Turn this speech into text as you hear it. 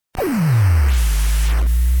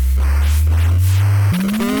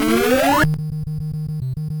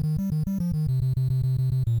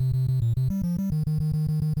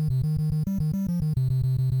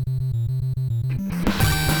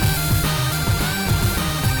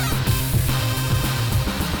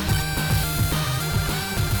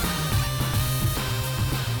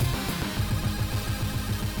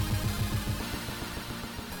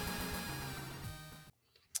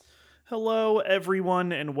Hello,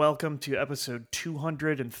 everyone, and welcome to episode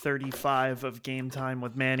 235 of Game Time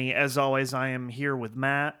with Manny. As always, I am here with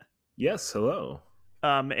Matt. Yes, hello.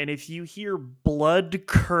 And if you hear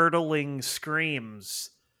blood-curdling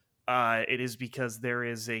screams, it is because there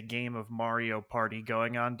is a game of Mario Party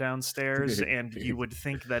going on downstairs, and you would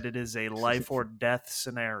think that it is a life or death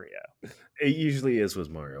scenario. It usually is with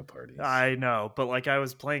Mario parties. I know, but I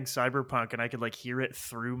was playing Cyberpunk and I could hear it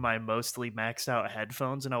through my mostly maxed out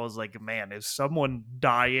headphones, and I was like, man, is someone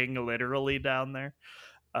dying literally down there?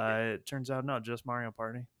 It turns out no, just Mario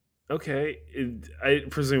Party. Okay,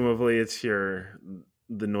 presumably it's the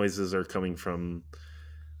noises are coming from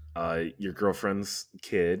your girlfriend's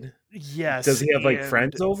kid. Yes. Does he have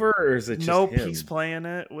friends over, or is it just nope, him? He's playing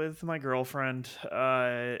it with my girlfriend,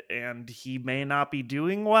 and he may not be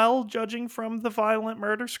doing well, judging from the violent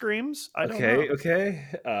murder screams. I don't know. Okay.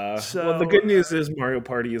 Well, the good news is Mario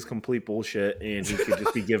Party is complete bullshit, and he could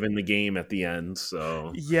just be given the game at the end.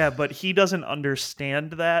 So yeah, but he doesn't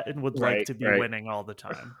understand that and would like to be winning all the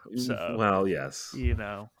time. So, well, yes,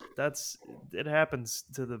 it happens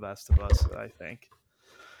to the best of us, I think.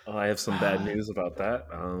 I have some bad news about that.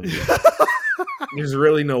 There's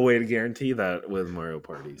really no way to guarantee that with Mario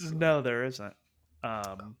Party. So. No, there isn't.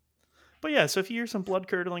 But yeah, so if you hear some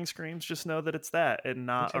blood-curdling screams, just know that it's that and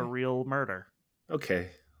not a real murder. Okay.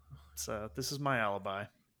 So this is my alibi.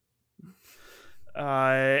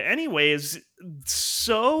 Anyways,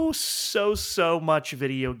 so much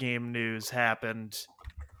video game news happened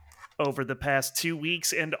over the past 2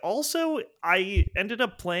 weeks, and also I ended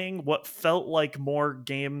up playing what felt like more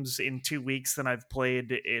games in 2 weeks than I've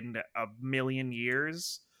played in a million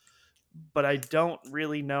years, but I don't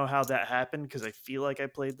really know how that happened because I feel like I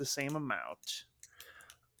played the same amount.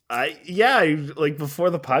 Before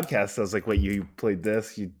the podcast, I was like, wait, you played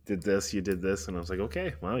this, you did this, and I was like,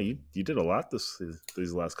 okay, wow, you did a lot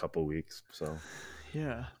these last couple of weeks, so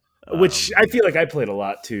yeah. Which I feel like I played a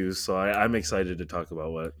lot too, so I'm excited to talk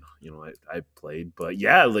about what I played. But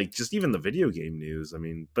yeah, just even the video game news. I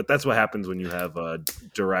mean, but that's what happens when you have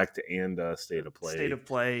direct and state of play. State of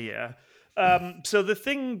play, yeah. So the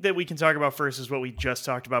thing that we can talk about first is what we just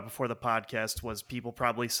talked about before the podcast. Was people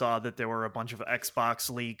probably saw that there were a bunch of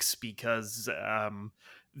Xbox leaks because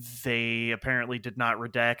they apparently did not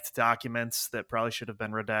redact documents that probably should have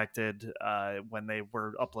been redacted when they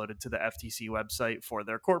were uploaded to the FTC website for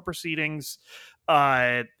their court proceedings.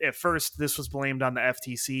 At first, this was blamed on the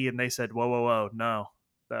FTC, and they said, whoa, no,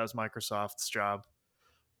 that was Microsoft's job.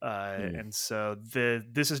 And so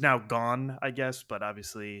this is now gone, I guess, but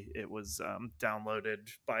obviously it was downloaded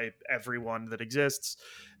by everyone that exists.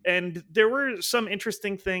 And there were some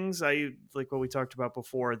interesting things. I like what we talked about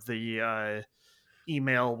before, the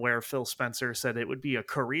email where Phil Spencer said it would be a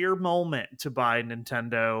career moment to buy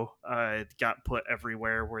Nintendo. It got put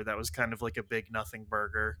everywhere, where that was kind of like a big nothing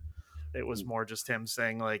burger. It was more just him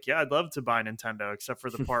saying yeah, I'd love to buy Nintendo, except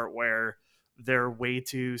for the part where they're way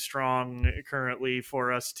too strong currently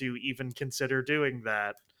for us to even consider doing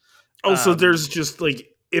that. So there's just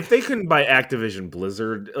if they couldn't buy Activision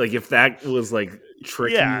Blizzard, if that was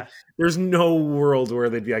tricky, yeah. There's no world where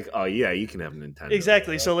they'd be like, oh yeah, you can have Nintendo.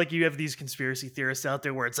 Exactly. So you have these conspiracy theorists out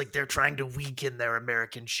there where it's they're trying to weaken their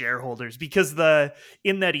American shareholders, because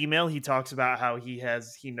in that email he talks about how he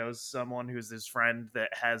knows someone who's his friend that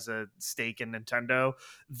has a stake in Nintendo.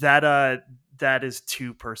 That is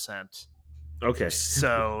 2%. Okay.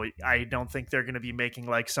 So I don't think they're going to be making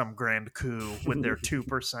some grand coup with their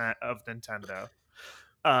 2% of Nintendo.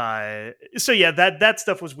 So yeah, that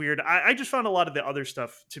stuff was weird. I just found a lot of the other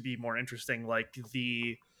stuff to be more interesting, like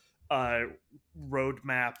the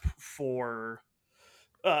roadmap for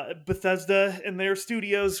Bethesda and their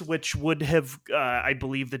studios, which would have, I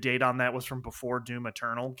believe the date on that was from before Doom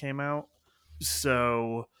Eternal came out.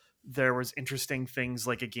 So there was interesting things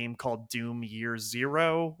like a game called Doom Year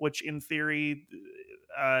Zero, which in theory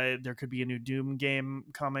there could be a new Doom game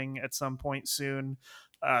coming at some point soon.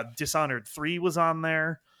 Dishonored 3 was on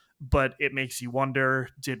there, but it makes you wonder,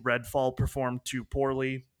 did Redfall perform too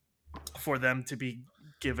poorly for them to be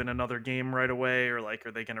given another game right away, or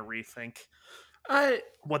are they going to rethink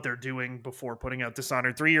what they're doing before putting out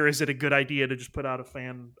Dishonored 3, or is it a good idea to just put out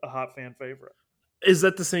a hot fan favorite? Is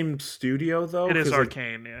that the same studio though? It is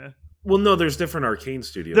Arcane, yeah. Well, no, there's different Arcane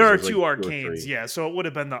studios. There are two Arcanes, yeah. So it would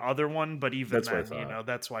have been the other one, but even then,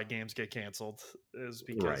 that's why games get canceled, is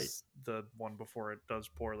because the one before it does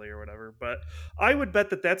poorly or whatever. But I would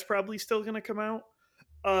bet that's probably still going to come out.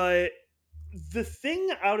 The thing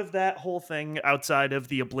out of that whole thing, outside of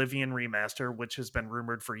the Oblivion remaster, which has been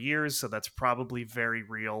rumored for years, so that's probably very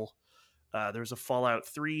real. There's a Fallout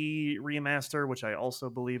 3 remaster, which I also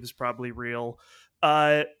believe is probably real.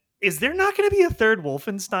 Is there not going to be a third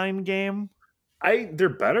Wolfenstein game? There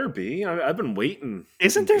better be. I've been waiting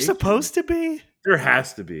Isn't there impatient. supposed to be? There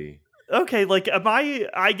has to be. Okay, like, am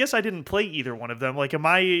I guess I didn't play either one of them. Like,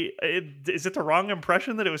 is it the wrong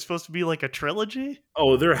impression that it was supposed to be like a trilogy?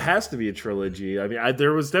 Oh, there has to be a trilogy. I mean,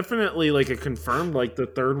 there was definitely like a confirmed like the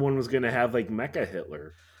third one was going to have like Mecha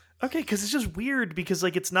Hitler. Okay, because it's just weird because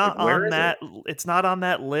like Like, where is it? it's not on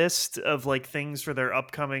that list of like things for their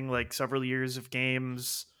upcoming like several years of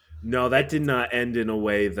games. No, It, that did not end in a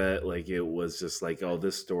way that like it was just like, oh,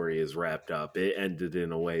 this story is wrapped up. It ended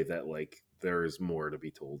in a way that like there is more to be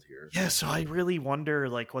told here. yeah, so I really wonder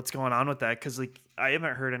like what's going on with that because like I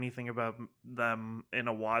haven't heard anything about them in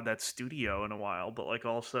a while, that studio in a while, but like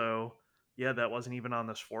also yeah, that wasn't even on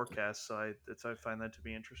this forecast, so I find that to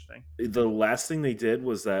be interesting. The last thing they did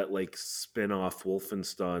was that like spin-off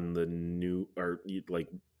Wolfenstein, the new or like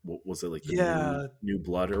what was it like the Yeah, new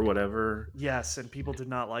blood or whatever, yes, and people did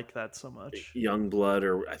not like that so much. young blood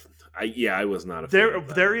or yeah, I was not a fan There of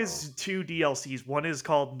that there at all. is two DLCs. One is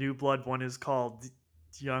called New Blood, one is called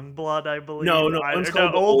Young Blood, I believe. No, no, I one's no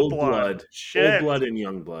called Old Blood. Old Shit. blood and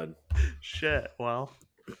young blood. Shit. Well,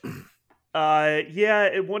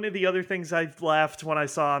 yeah, one of the other things I laughed when I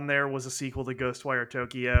saw on there was a sequel to Ghostwire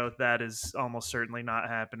Tokyo. That is almost certainly not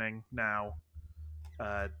happening now.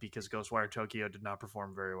 Because Ghostwire Tokyo did not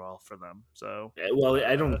perform very well for them. So, Well,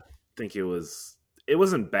 I uh, don't think it was. It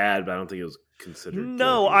wasn't bad, but I don't think it was considered good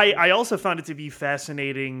no, either. I also found it to be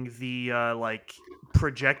fascinating the like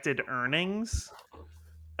projected earnings.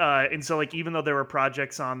 And so like even though there were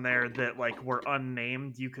projects on there that like were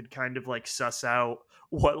unnamed, you could kind of like suss out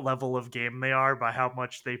what level of game they are by how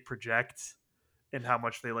much they project and how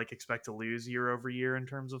much they like expect to lose year over year in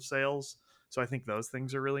terms of sales. So I think those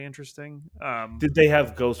things are really interesting. Did they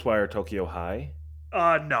have Ghostwire Tokyo High?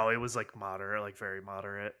 No, it was like moderate, like very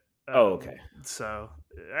moderate. Oh, okay. So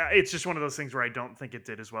it's just one of those things where I don't think it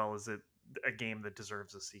did as well as a game that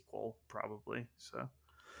deserves a sequel, probably. So,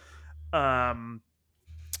 um,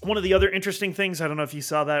 one of the other interesting things, I don't know if you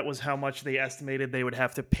saw that, was how much they estimated they would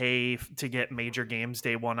have to pay to get major games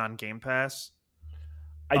day one on Game Pass.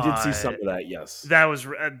 I did see Uh, some of that. Yes. that was,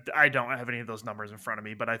 I don't have any of those numbers in front of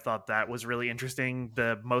me, but I thought that was really interesting.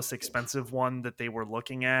 The most expensive one that they were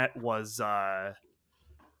looking at was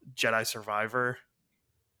Jedi Survivor,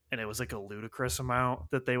 and it was like a ludicrous amount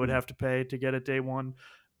that they would have to pay to get it day one.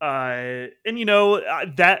 And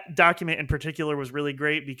that document in particular was really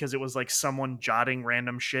great because it was like someone jotting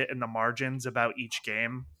random shit in the margins about each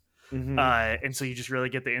game. Mm-hmm. And so you just really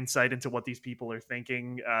get the insight into what these people are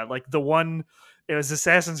thinking. Like the one, it was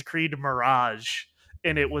Assassin's Creed Mirage,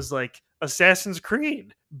 and it was like Assassin's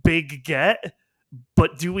Creed, big get,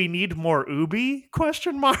 but do we need more Ubi?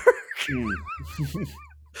 Question mark. Mm.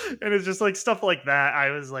 And it's just like stuff like that.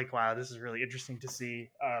 I was like, wow, this is really interesting to see.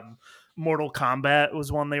 Mortal Kombat was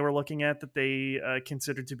one they were looking at that they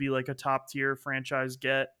considered to be like a top tier franchise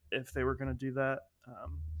get if they were going to do that.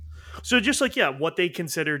 So just like, yeah, what they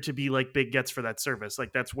consider to be like big gets for that service.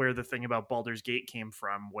 Like that's where the thing about Baldur's Gate came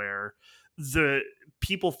from, where the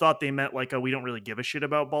people thought they meant like, oh, we don't really give a shit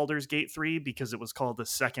about Baldur's Gate 3 because it was called the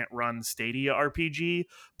second run Stadia RPG.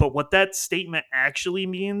 But what that statement actually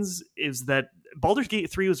means is that Baldur's Gate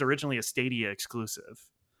 3 was originally a Stadia exclusive.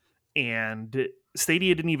 And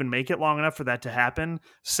Stadia didn't even make it long enough for that to happen.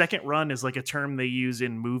 Second run is like a term they use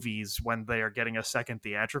in movies when they are getting a second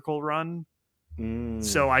theatrical run. Mm.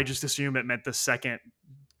 So I just assume it meant the second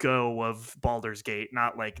go of Baldur's Gate,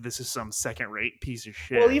 not like this is some second rate piece of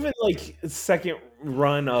Well, shit. even like second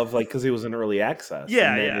run of like because it was an early access,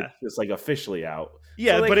 Yeah, and then yeah. it's just like officially out. So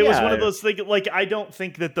Yeah, like, but it was one of yeah. those things. Like, I don't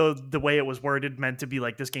think that the way it was worded meant to be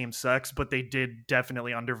like this game sucks, but they did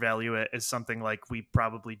definitely undervalue it as something like we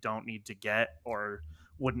probably don't need to get or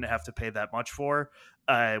wouldn't have to pay that much for.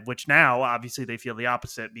 Which now, obviously, they feel the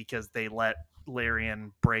opposite because they let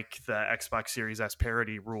Larian break the Xbox Series S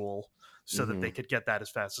parity rule so that Mm-hmm. they could get that as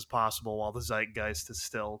fast as possible while the zeitgeist is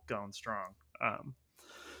still going strong.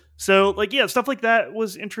 So like yeah, stuff like that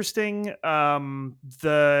was interesting.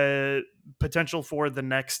 The potential for the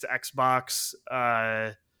next Xbox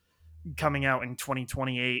coming out in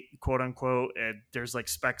 2028, quote unquote. There's like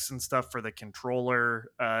specs and stuff for the controller,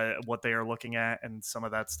 what they are looking at, and some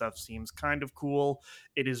of that stuff seems kind of cool.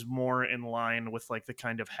 It is more in line with like the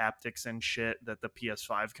kind of haptics and shit that the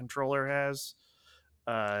PS5 controller has.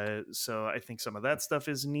 So I think some of that stuff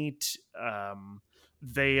is neat.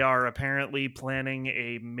 They are apparently planning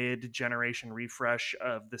a mid-generation refresh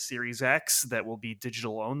of the Series X that will be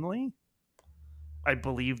digital only. I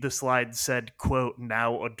believe the slide said, quote,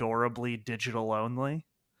 now adorably digital only,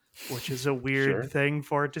 which is a weird Sure. thing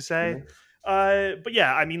for it to say. Sure. But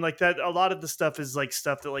yeah, I mean, like that. A lot of the stuff is like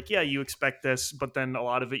stuff that, like, yeah, you expect this, but then a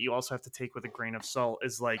lot of it you also have to take with a grain of salt.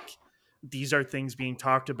 Is like these are things being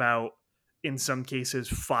talked about in some cases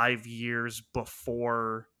 5 years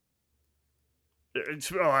before.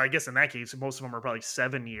 Well, I guess in that case, most of them are probably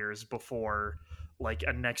 7 years before like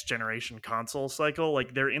a next generation console cycle.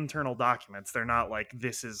 Like they're internal documents. They're not like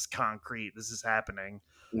this is concrete. This is happening.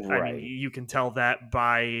 I mean, Right. you can tell that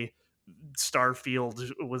by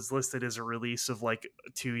Starfield was listed as a release of like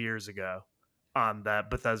 2 years ago on that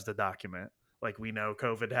Bethesda document. Like we know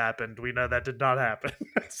COVID happened. We know that did not happen.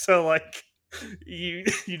 So like you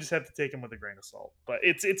just have to take them with a grain of salt. But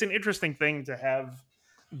it's an interesting thing to have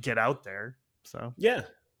get out there. So Yeah.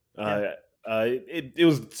 yeah. Uh, it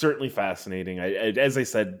was certainly fascinating. As I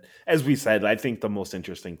said, as we said, I think the most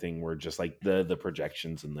interesting thing were just like the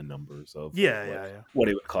projections and the numbers of Yeah, what yeah, yeah. what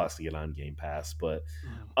it would cost to get on Game Pass. But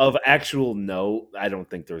Mhm. of actual note, I don't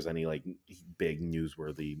think there was any like big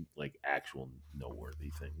newsworthy, like actual noteworthy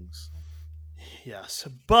things. Yes,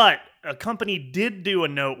 but a company did do a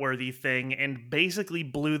noteworthy thing and basically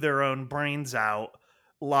blew their own brains out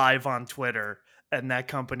live on Twitter, and that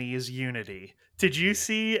company is Unity. Did you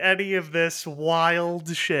see any of this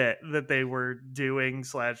wild shit that they were doing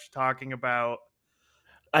slash talking about?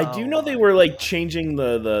 I do Oh know they my were like god! changing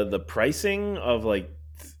the pricing of like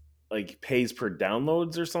pays per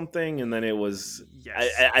downloads or something, and then it was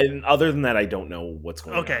Yes. other than that, I don't know what's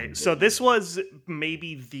going Okay, on so with this Unity. was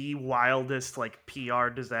maybe the wildest like PR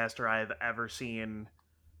disaster I've ever seen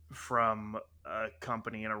from a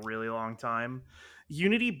company in a really long time.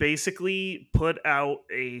 Unity basically put out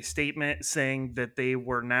a statement saying that they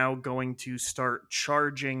were now going to start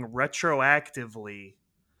charging retroactively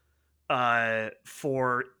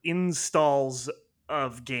for installs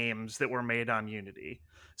of games that were made on Unity.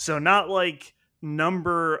 So, not like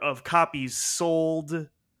number of copies sold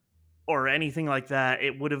or anything like that.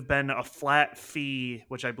 It would have been a flat fee,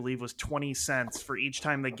 which I believe was 20 cents for each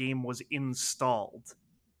time the game was installed.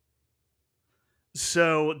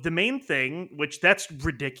 So the main thing, which that's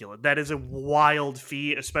ridiculous, that is a wild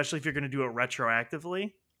fee, especially if you're going to do it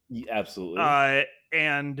retroactively. Absolutely. Uh,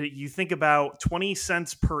 and you think about 20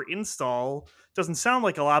 cents per install doesn't sound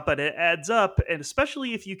like a lot, but it adds up. And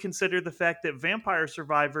especially if you consider the fact that Vampire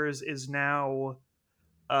Survivors is now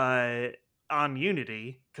uh, on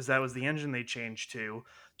Unity, because that was the engine they changed to,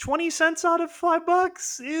 20 cents out of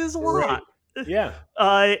 $5 is a lot. Right. Yeah.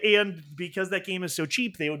 And because that game is so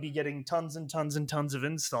cheap, they would be getting tons and tons and tons of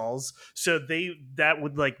installs. So that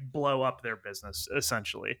would like blow up their business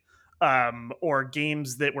essentially. Or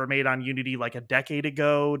games that were made on Unity like a decade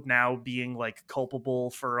ago now being like culpable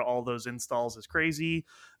for all those installs is crazy.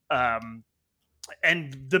 Um,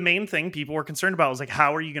 and the main thing people were concerned about was like,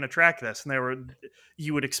 how are you going to track this? And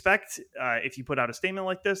you would expect if you put out a statement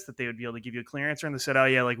like this that they would be able to give you a clear answer. And they said, oh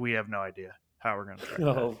yeah, like we have no idea how we're going to track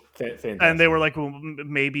that. Oh, And they were fantastic. like, well,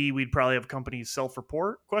 maybe we'd probably have companies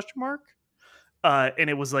self-report question mark. And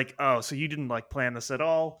it was like, oh, so you didn't like plan this at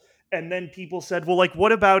all. And then people said, well, like,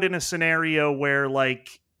 what about in a scenario where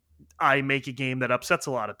like I make a game that upsets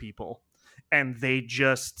a lot of people, and they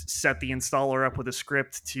just set the installer up with a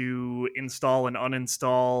script to install and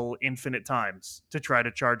uninstall infinite times to try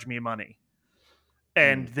to charge me money.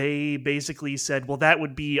 And Mm. they basically said, well, that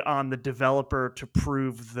would be on the developer to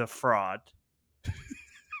prove the fraud.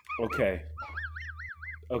 Okay.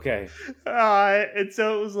 Okay. And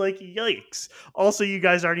so it was like, yikes. Also, you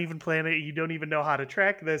guys aren't even planning, you don't even know how to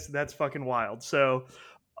track this. That's fucking wild. So,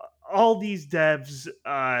 all these devs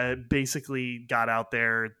basically got out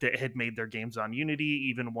there that had made their games on Unity,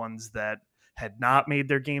 even ones that had not made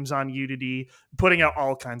their games on Unity, putting out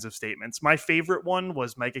all kinds of statements. My favorite one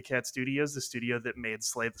was Mega Cat Studios, the studio that made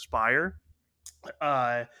Slay the Spire.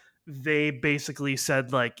 Uh, they basically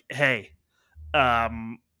said, like, hey,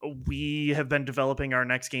 um, we have been developing our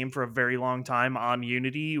next game for a very long time on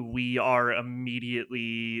Unity. We are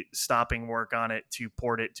immediately stopping work on it to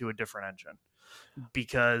port it to a different engine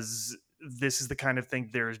because this is the kind of thing,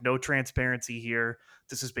 there is no transparency here.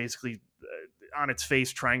 This is basically on its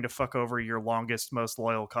face trying to fuck over your longest, most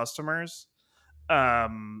loyal customers.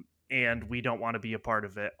 And we don't want to be a part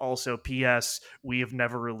of it. Also, PS, we have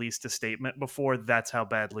never released a statement before. That's how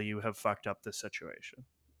badly you have fucked up this situation.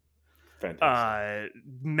 Fantastic. uh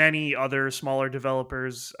Many other smaller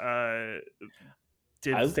developers I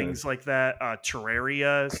did was gonna. things like that.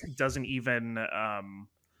 Terraria doesn't even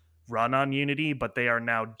run on Unity, but they are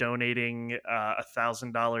now donating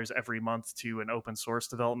 $1,000 every month to an open source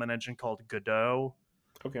development engine called Godot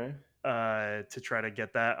Okay. to try to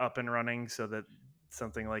get that up and running so that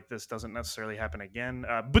something like this doesn't necessarily happen again.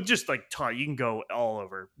 But just like you can go all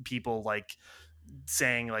over people like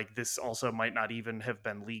saying like this also might not even have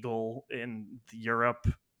been legal in Europe,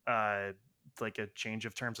 uh, like a change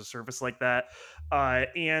of terms of service like that.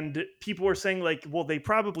 And people were saying like, well, they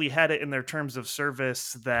probably had it in their terms of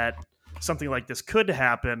service that something like this could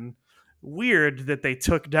happen. Weird that they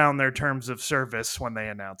took down their terms of service when they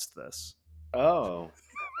announced this. Oh.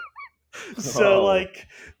 So Oh. like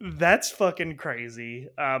that's fucking crazy.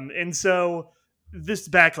 And so this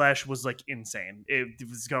backlash was like insane. It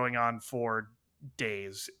was going on for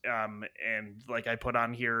days. And like I put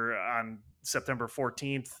on here on September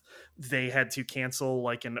 14th, they had to cancel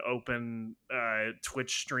like an open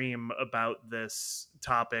Twitch stream about this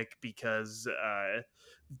topic because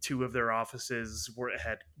two of their offices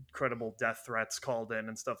had credible death threats called in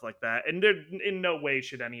and stuff like that. And in no way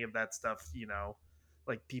should any of that stuff,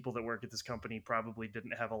 like people that work at this company probably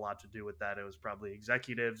didn't have a lot to do with that. It was probably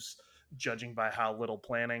executives, judging by how little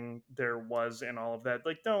planning there was and all of that.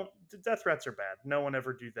 Like, don't, death threats are bad. No one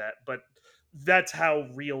ever do that. But that's how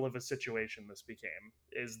real of a situation this became,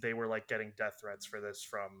 is they were like getting death threats for this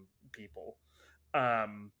from people.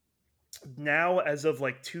 Um, Now, as of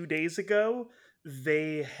like 2 days ago,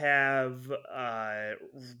 they have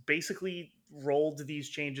basically rolled these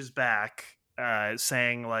changes back,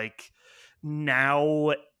 saying like now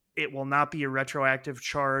it will not be a retroactive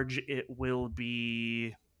charge. It will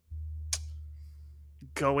be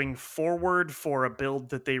going forward for a build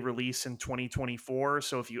that they release in 2024.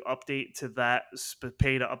 So if you update to that,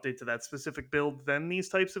 pay to update to that specific build, then these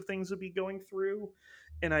types of things will be going through.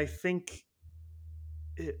 And I think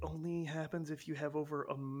it only happens if you have over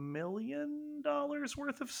 $1 million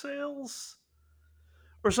worth of sales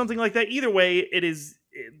or something like that. Either way,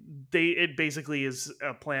 it basically is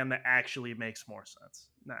a plan that actually makes more sense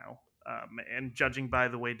now. And judging by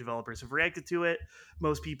the way developers have reacted to it,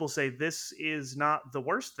 most people say this is not the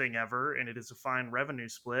worst thing ever, and it is a fine revenue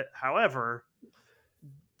split. However,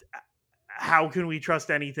 how can we trust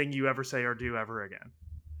anything you ever say or do ever again?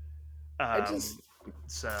 I just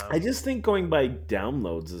So I just think going by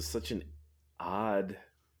downloads is such an odd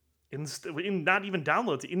not even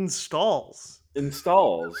downloads, installs.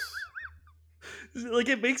 installs. Like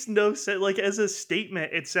it makes no sense. Like as a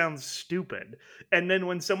statement it sounds stupid, and then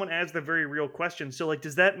when someone asks the very real question, so like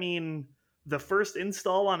does that mean the first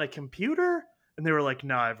install on a computer? And they were like,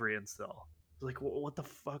 no, every install. Like, what the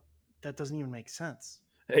fuck, that doesn't even make sense.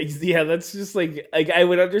 Yeah, that's just like I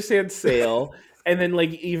would understand sale, and then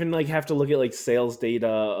like even like have to look at like sales data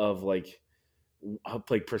of like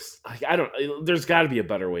I don't. There's got to be a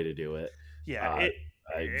better way to do it. Yeah, Uh,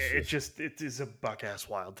 I it is a buck ass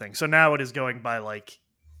wild thing. So now it is going by like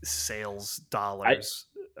sales I dollars.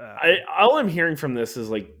 all I'm hearing from this is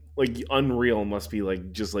like Unreal must be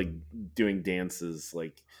like just like doing dances,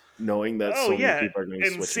 like knowing that Oh so many yeah, people are going to be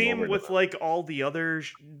and switching same over to with them. like all the other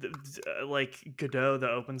like Godot, the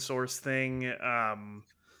open source thing.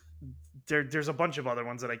 There's a bunch of other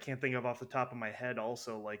ones that I can't think of off the top of my head.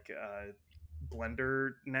 Also, like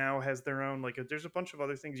Blender now has their own. Like, there's a bunch of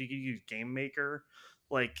other things you can use. Game Maker,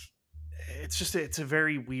 like it's a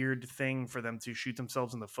very weird thing for them to shoot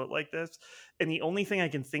themselves in the foot like this. And the only thing I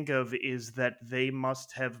can think of is that they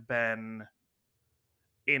must have been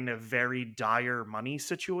in a very dire money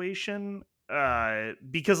situation,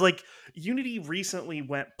 because like Unity recently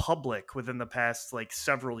went public within the past like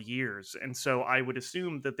several years, and so I would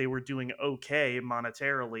assume that they were doing okay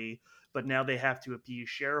monetarily, but now they have to appease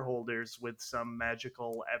shareholders with some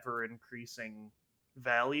magical ever increasing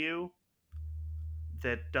value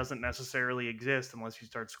that doesn't necessarily exist unless you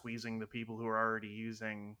start squeezing the people who are already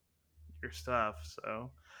using your stuff.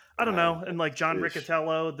 So I don't know. And like John Ish.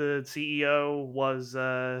 Riccatello, the CEO, was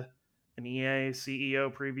an EA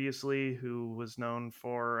CEO previously, who was known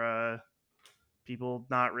for people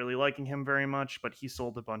not really liking him very much, but he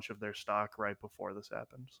sold a bunch of their stock right before this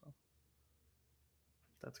happened. So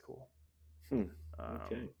that's cool. Okay,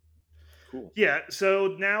 Um, cool. yeah,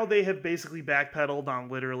 so now they have basically backpedaled on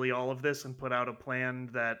literally all of this and put out a plan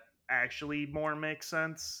that actually more makes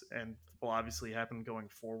sense and will obviously happen going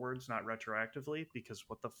forwards, not retroactively, because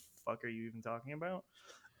what the fuck are you even talking about?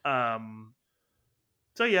 Um,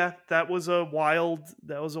 so yeah, that was a wild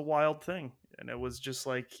thing. And it was just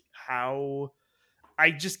like how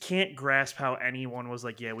I just can't grasp how anyone was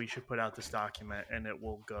like, yeah, we should put out this document and it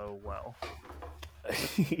will go well.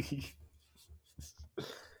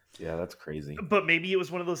 Yeah, that's crazy. But maybe it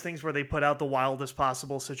was one of those things where they put out the wildest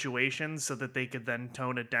possible situations so that they could then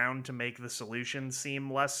tone it down to make the solution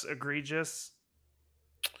seem less egregious.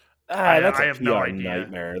 That's I a have no PR idea.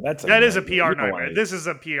 nightmare. That's a That is a nightmare. PR You don't nightmare. want to. This is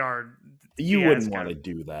a PR You wouldn't want fiasco. to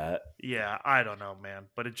do that. Yeah, I don't know, man.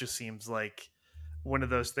 But it just seems like one of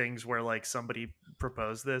those things where like somebody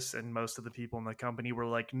proposed this and most of the people in the company were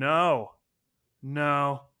like, no,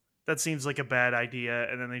 no, that seems like a bad idea,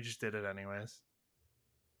 and then they just did it anyways.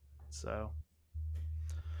 So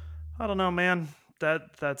I don't know, man.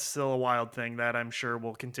 That's still a wild thing that I'm sure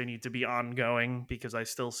will continue to be ongoing because I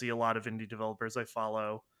still see a lot of indie developers I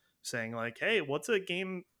follow saying like, "Hey, what's a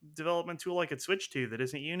game development tool I could switch to that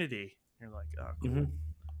isn't Unity?" And you're like, "Oh, cool, Mm-hmm.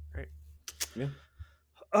 great." Yeah.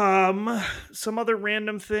 Some other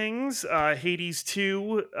random things. Hades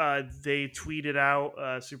 2, they tweeted out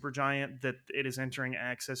Supergiant that it is entering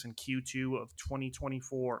access in Q2 of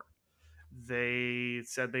 2024. They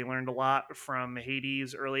said they learned a lot from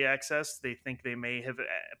Hades early access. They think they may have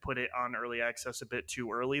put it on early access a bit too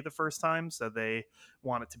early the first time, so they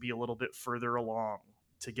want it to be a little bit further along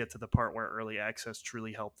to get to the part where early access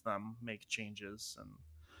truly helped them make changes and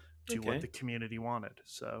do what Okay. the community wanted.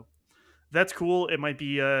 So that's cool. It might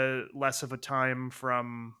be less of a time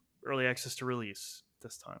from early access to release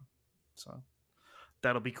this time. So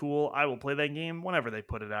that'll be cool. I will play that game whenever they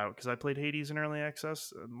put it out because I played Hades in early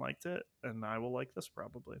access and liked it, and I will like this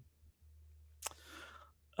probably.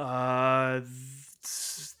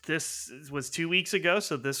 This was 2 weeks ago,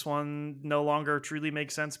 so this one no longer truly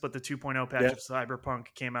makes sense. But the 2.0 patch Yeah. of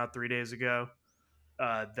Cyberpunk came out 3 days ago.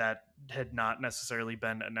 That had not necessarily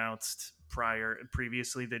been announced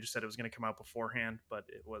previously. They just said it was going to come out beforehand, but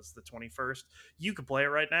it was the 21st. You could play it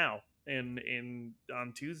right now. In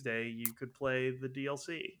on Tuesday, you could play the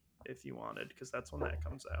DLC if you wanted, because that's when that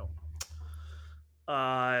comes out.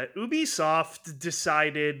 Ubisoft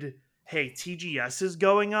decided, hey, TGS is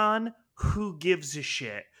going on. Who gives a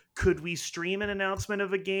shit? Could we stream an announcement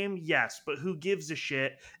of a game? Yes, but who gives a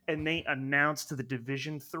shit? And they announced the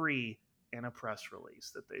Division 3 in a press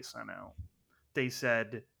release that they sent out. They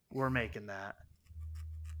said, we're making that.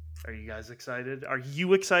 Are you guys excited? Are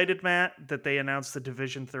you excited, Matt, that they announced the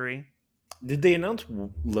Division 3? Did they announce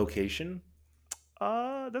location?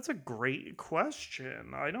 That's a great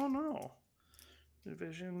question. I don't know.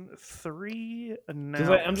 Division 3 Because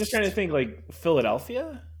I'm just trying to announced. think, like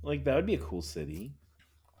Philadelphia, like that would be a cool city.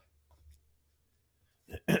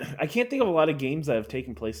 I can't think of a lot of games that have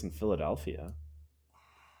taken place in Philadelphia.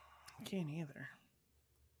 Can't either.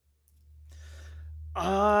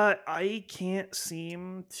 I can't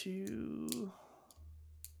seem to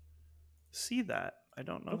see that. I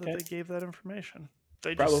don't know that Okay, they gave that information.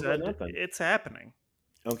 They just probably said not then. it's happening.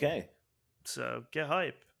 Okay, So get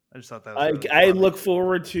hype. I just thought that was I really I funny. look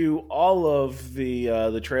forward to all of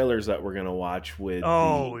the trailers that we're gonna watch with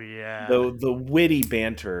Oh the yeah. the the witty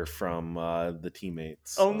banter from the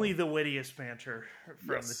teammates. Only So the wittiest banter from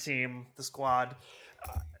the yes, team, the squad.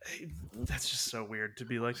 Uh, that's just so weird to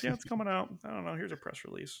be like, yeah, it's coming out. I don't know. Here's a press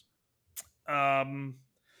release. Um,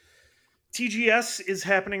 TGS is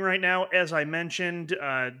happening right now, as I mentioned.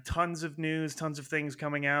 Tons of news, tons of things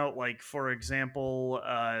coming out. Like, for example,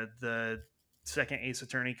 the second Ace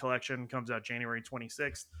Attorney collection comes out January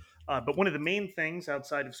 26th. But one of the main things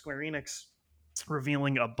outside of Square Enix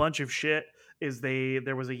revealing a bunch of shit is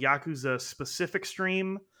there was a Yakuza specific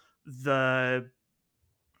stream. The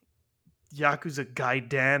Yakuza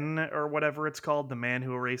Gaiden or whatever it's called, the man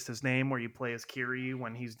who erased his name, where you play as Kiryu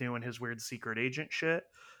when he's doing his weird secret agent shit.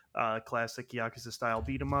 Classic Yakuza style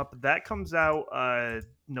beat 'em up. That comes out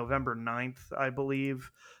November 9th, I believe.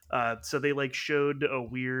 So they like showed a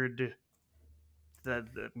weird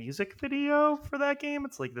the music video for that game.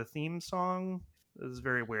 It's like the theme song. It was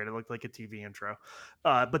very weird. It looked like a TV intro.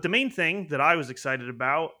 But the main thing that I was excited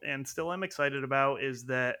about and still am excited about is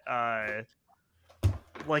that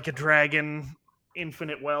like a Dragon,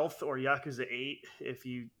 Infinite Wealth, or Yakuza 8, if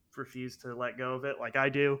you refuse to let go of it like I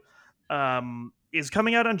do, is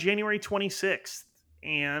coming out on January 26th.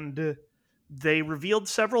 And they revealed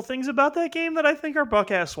several things about that game that I think are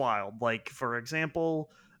buck ass wild. Like, for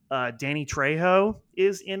example, Danny Trejo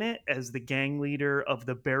is in it as the gang leader of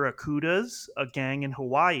the Barracudas, a gang in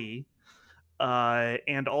Hawaii.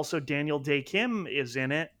 And also Daniel Day Kim is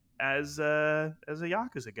in it as a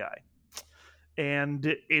Yakuza guy.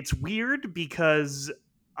 And it's weird because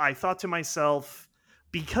I thought to myself,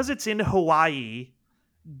 because it's in Hawaii,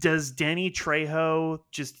 does Danny Trejo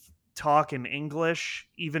just talk in English,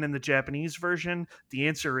 even in the Japanese version? The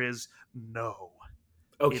answer is no.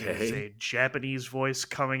 It is okay, a Japanese voice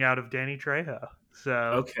coming out of Danny Trejo. So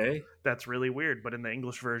okay, that's really weird. But in the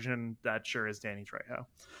English version, that sure is Danny Trejo.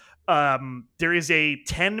 There is a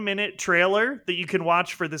 10-minute trailer that you can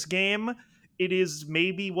watch for this game. It is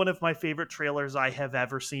maybe one of my favorite trailers I have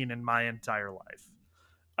ever seen in my entire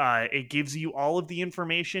life. It gives you all of the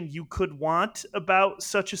information you could want about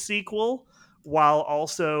such a sequel, while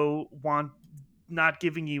also not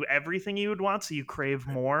giving you everything you would want, so you crave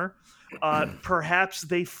more. Perhaps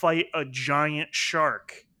they fight a giant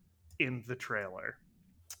shark in the trailer.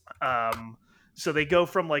 Um, so they go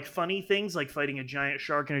from like funny things like fighting a giant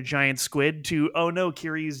shark and a giant squid to, oh no,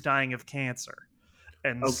 Kiryu's dying of cancer.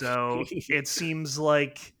 And so Okay. it seems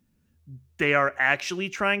like they are actually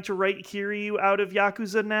trying to write Kiryu out of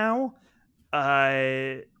Yakuza now.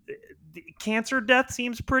 Cancer death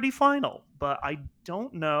seems pretty final, but I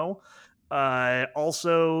don't know.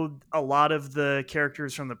 Also, a lot of the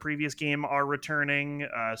characters from the previous game are returning.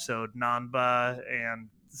 So Nanba and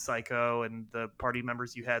Psycho and the party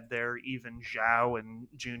members you had there, even Zhao and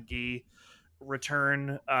Jungi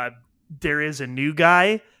return. There is a new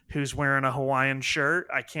guy who's wearing a Hawaiian shirt.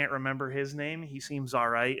 I can't remember his name. He seems all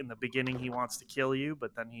right. In the beginning, he wants to kill you,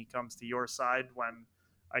 but then he comes to your side when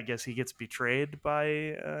I guess he gets betrayed by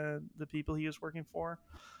the people he was working for.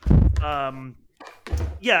 Um,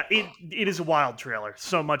 yeah, it is a wild trailer.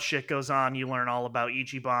 So much shit goes on. You learn all about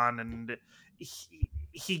Ichiban, and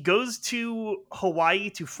he goes to Hawaii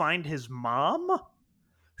to find his mom,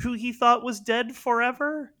 who he thought was dead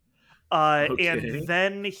forever. And Okay.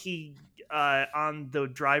 then he, on the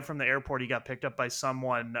drive from the airport, he got picked up by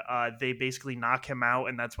someone. They basically knock him out,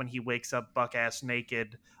 and that's when he wakes up buck ass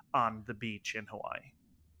naked on the beach in Hawaii.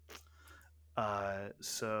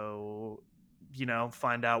 So,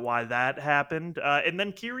 find out why that happened. And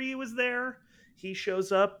then Kiryu was there. He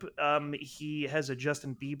shows up. He has a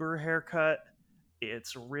Justin Bieber haircut.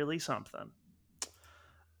 It's really something.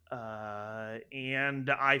 And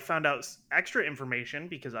I found out extra information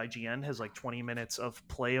because IGN has like 20 minutes of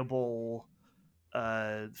playable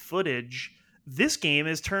footage. This game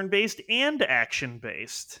is turn-based and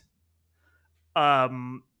action-based.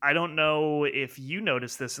 I don't know if you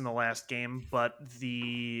noticed this in the last game, but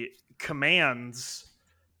the commands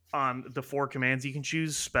on the 4 commands you can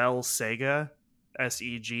choose spell Sega,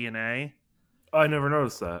 S-E-G and A. I never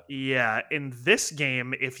noticed that. Yeah, in this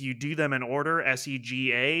game, if you do them in order,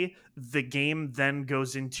 SEGA, the game then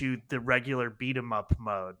goes into the regular beat 'em up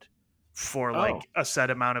mode for Oh, like a set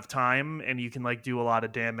amount of time, and you can like do a lot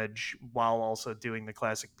of damage while also doing the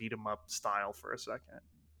classic beat 'em up style for a second.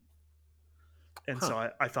 And huh. so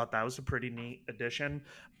I thought that was a pretty neat addition.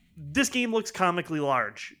 This game looks comically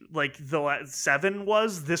large. Like the 7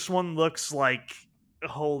 was, this one looks like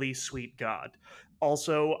holy sweet god.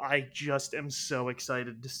 Also, I just am so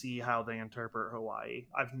excited to see how they interpret Hawaii.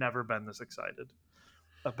 I've never been this excited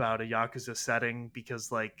about a Yakuza setting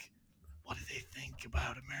because, like, what do they think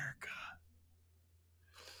about America?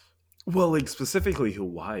 Well, like specifically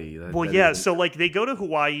Hawaii. Well, That yeah, isn't. so, like, they go to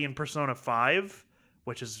Hawaii in Persona 5,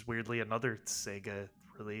 which is weirdly another Sega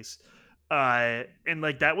release. And,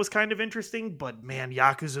 like, that was kind of interesting, but man,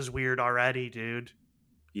 Yakuza's weird already, dude.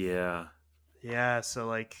 Yeah. Yeah, so,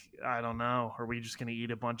 like, I don't know. Are we just going to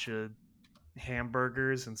eat a bunch of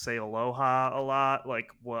hamburgers and say aloha a lot? Like,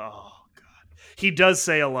 whoa, oh, God. He does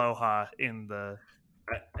say aloha I, in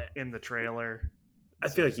the trailer. I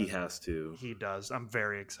So feel like he has to. he does. I'm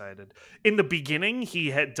very excited. In the beginning,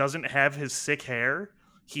 he doesn't have his sick hair.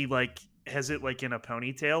 He like has it like in a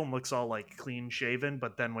ponytail and looks all like clean shaven.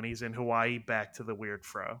 But then when he's in Hawaii, back to the weird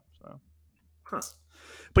fro. So, Huh.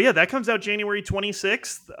 but yeah, that comes out January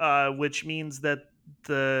 26th, which means that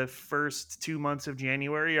the first 2 months of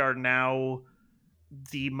January are now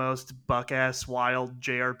the most buck ass wild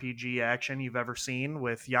JRPG action you've ever seen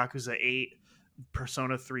with Yakuza 8,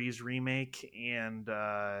 Persona 3's remake, and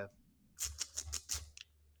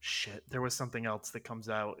shit, there was something else that comes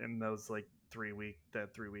out in those like 3 week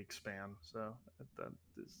span. So that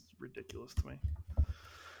is ridiculous to me.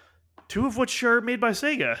 2 of which are made by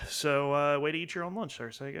Sega. So way to eat your own lunch there,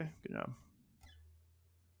 Sega. Good job.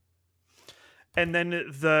 And then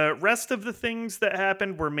the rest of the things that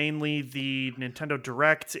happened were mainly the Nintendo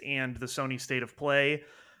Direct and the Sony State of Play.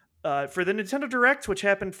 For the Nintendo Direct, which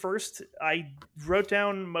happened first, I wrote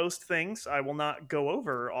down most things. I will not go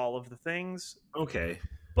over all of the things, Okay.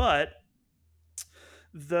 but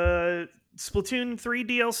the Splatoon 3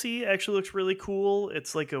 DLC actually looks really cool.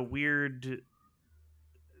 It's like a weird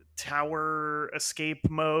tower escape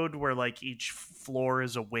mode where like each floor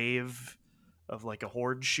is a wave of like a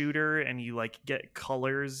horde shooter, and you like get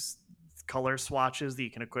color swatches that you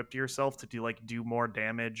can equip to yourself to do more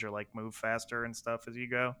damage or like move faster and stuff as you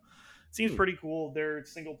go. Seems Hmm. pretty cool. Their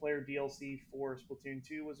single player DLC for Splatoon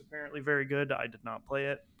 2 was apparently very good. I did not play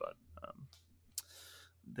it, but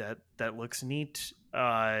that looks neat.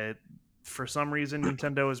 For some reason,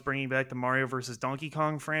 Nintendo is bringing back the Mario vs. Donkey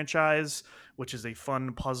Kong franchise, which is a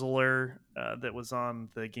fun puzzler that was on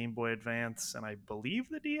the Game Boy Advance and I believe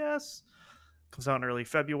the DS. Comes out in early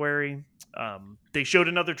February. They showed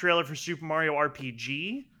another trailer for Super Mario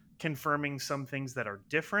RPG, confirming some things that are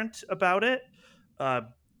different about it. Uh,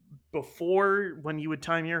 Before, when you would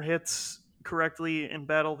time your hits correctly in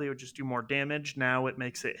battle, they would just do more damage. Now it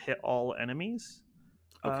makes it hit all enemies,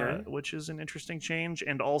 Okay. which is an interesting change.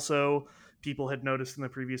 And also, people had noticed in the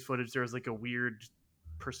previous footage there was like a weird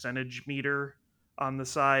percentage meter on the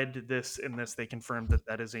side. This they confirmed that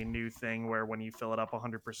that is a new thing where when you fill it up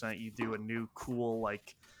 100%, you do a new cool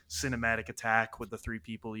like cinematic attack with the three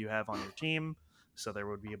people you have on your team. So there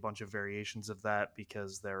would be a bunch of variations of that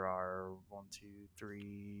because there are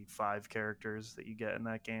 5 characters that you get in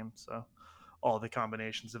that game. So all the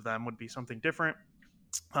combinations of them would be something different.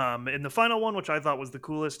 And the final one, which I thought was the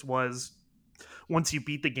coolest, was once you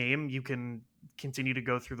beat the game, you can continue to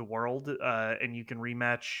go through the world, and you can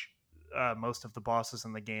rematch most of the bosses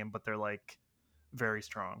in the game, but they're like very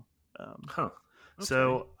strong. Um, Huh. Okay.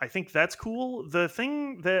 so I think that's cool. The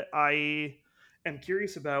thing that I am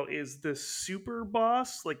curious about is the super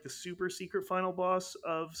boss, like the super secret final boss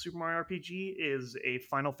of Super Mario RPG, is a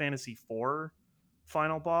Final Fantasy IV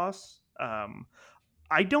final boss.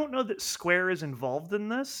 I don't know that Square is involved in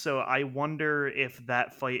this, so I wonder if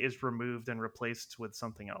that fight is removed and replaced with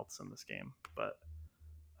something else in this game. But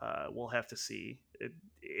we'll have to see.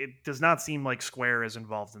 It does not seem like Square is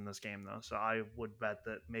involved in this game, though, so I would bet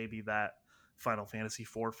that maybe that Final Fantasy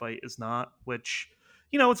IV fight is not, which,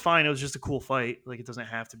 it's fine. It was just a cool fight. Like, it doesn't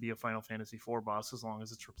have to be a Final Fantasy IV boss as long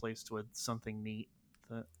as it's replaced with something neat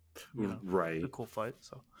that, a Right. cool fight.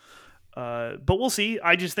 So. But we'll see.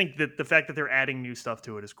 I just think that the fact that they're adding new stuff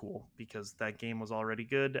to it is cool because that game was already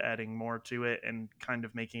good. Adding more to it and kind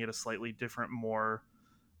of making it a slightly different, more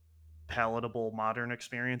palatable, modern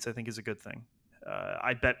experience, I think is a good thing.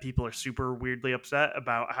 I bet people are super weirdly upset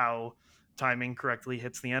about how timing correctly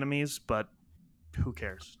hits the enemies, but who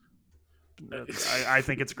cares? I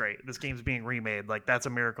think it's great. This game's being remade. Like, that's a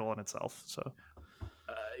miracle in itself. So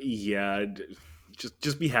Yeah.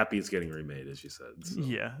 Just be happy it's getting remade, as you said. So.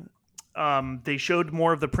 yeah. They showed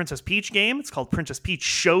more of the Princess Peach game. It's called Princess Peach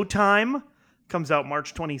Showtime. Comes out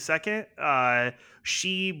March 22nd.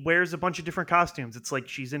 She wears a bunch of different costumes. It's like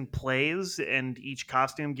she's in plays, and each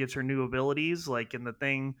costume gives her new abilities. Like in the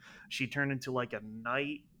thing, she turned into like a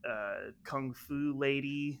knight, kung fu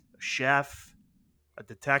lady, a chef, a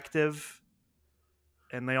detective,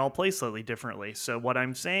 and they all play slightly differently. So what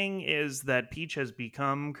I'm saying is that Peach has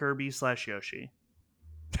become Kirby/Yoshi,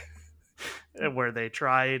 where they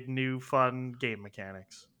tried new fun game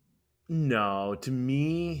mechanics. No, to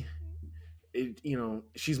me,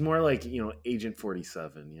 she's more like Agent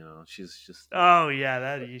 47. She's just Oh yeah,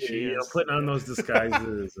 that she is. putting on those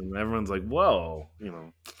disguises, and everyone's like, "Whoa!"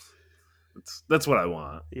 That's what I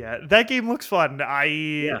want. Yeah, that game looks fun.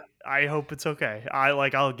 Yeah, I hope it's okay.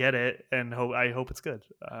 I'll get it and I hope it's good.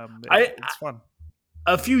 I It's fun.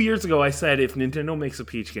 a few years ago I said if Nintendo makes a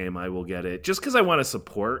Peach game, I will get it, just because I want to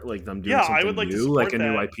support like them doing Yeah, I something would like to new, like support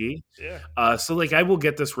a new that. IP. Yeah. So like I will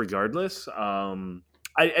get this regardless.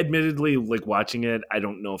 I admittedly like watching it. I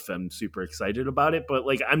don't know if I'm super excited about it, but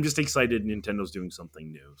like I'm just excited Nintendo's doing something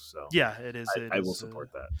new. So Yeah, it is. I will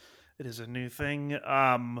support that. It is a new thing.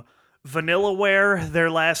 Vanillaware, their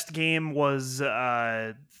last game was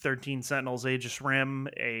 13 Sentinels Aegis Rim,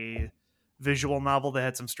 a visual novel that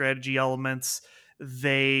had some strategy elements.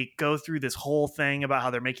 They go through this whole thing about how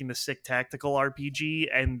they're making the sick tactical RPG,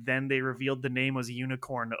 and then they revealed the name was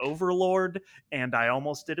Unicorn Overlord, and I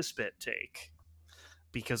almost did a spit take.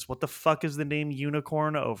 Because what the fuck is the name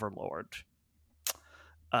Unicorn Overlord?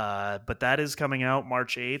 But that is coming out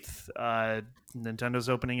March 8th. Nintendo's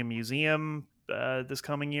opening a museum this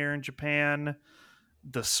coming year in Japan.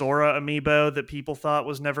 The Sora amiibo that people thought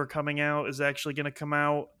was never coming out is actually going to come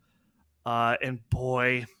out. And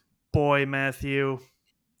boy, Matthew,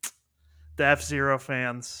 the F-Zero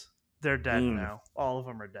fans, they're dead now. All of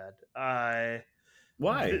them are dead.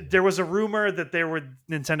 Why? There was a rumor that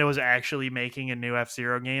Nintendo was actually making a new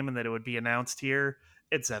F-Zero game and that it would be announced here.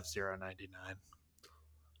 It's F-Zero 99.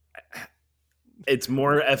 It's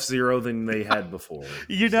more F-Zero than they had before.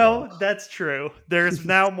 So. That's true. There's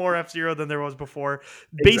now more F-Zero than there was before.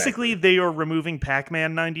 Basically, Exactly. they are removing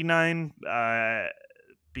Pac-Man 99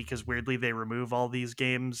 because weirdly they remove all these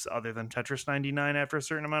games other than Tetris 99 after a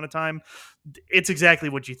certain amount of time. It's exactly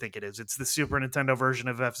what you think it is. It's the Super Nintendo version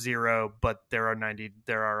of F-Zero, but there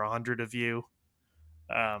are 100 of you.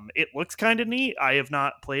 It looks kind of neat. I have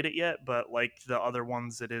not played it yet, but like the other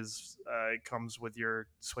ones, it comes with your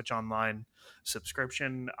Switch Online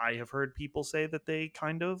subscription. I have heard people say that they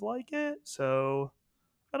kind of like it, so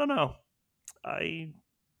I don't know.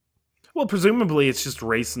 Well, presumably it's just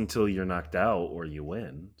race until you're knocked out or you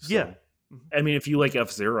win. Yeah, So Mhm. I mean, if you like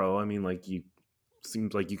F-Zero, I mean, like you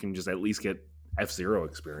seems like you can just at least get F-Zero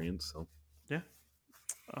experience. So Yeah.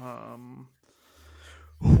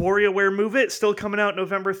 WarioWare Move It still coming out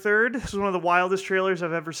November 3rd. This is one of the wildest trailers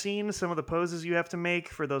I've ever seen. Some of the poses you have to make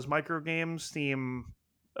for those micro games seem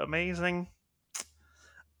amazing.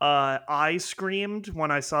 I screamed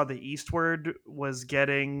when I saw the Eastward was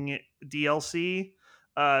getting DLC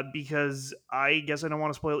because I guess I don't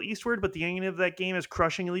want to spoil Eastward, but the ending of that game is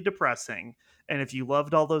crushingly depressing. And if you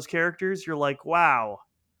loved all those characters, you're like, wow,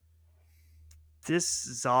 this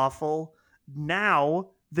is awful.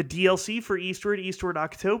 Now, the DLC for Eastward, Eastward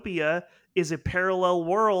Octopia, is a parallel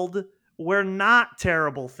world where not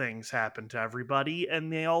terrible things happen to everybody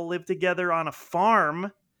and they all live together on a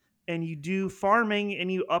farm and you do farming and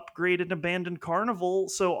you upgrade an abandoned carnival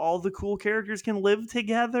so all the cool characters can live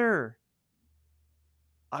together.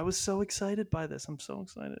 I was so excited by this. I'm so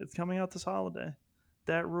excited. It's coming out this holiday.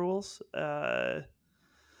 That rules.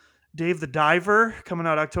 Dave the Diver coming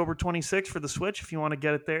out October 26th for the Switch if you want to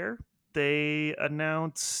get it there. They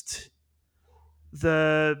announced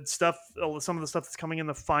the stuff, some of the stuff that's coming in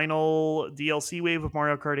the final DLC wave of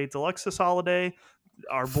Mario Kart 8 Deluxe this holiday.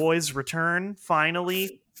 Our boys return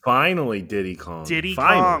finally. finally, Diddy Kong. Diddy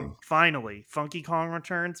Finally. Kong, finally. Funky Kong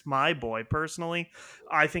returns. My boy, personally.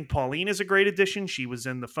 I think Pauline is a great addition. She was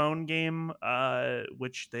in the phone game,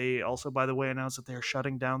 which they also, by the way, announced that they're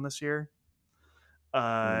shutting down this year.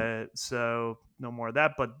 So no more of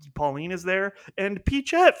that. But Pauline is there. And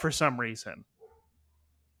Peachette for some reason.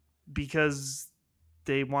 Because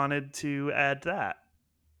they wanted to add that.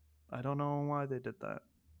 I don't know why they did that.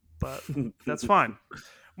 But that's fine.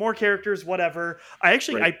 More characters, whatever. I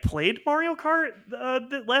played Mario Kart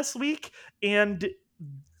last week, and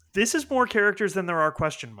this is more characters than there are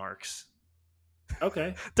question marks.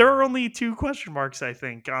 Okay. There are only 2 question marks, I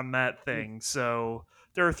think, on that thing. So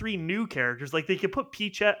there are 3 new characters. Like they could put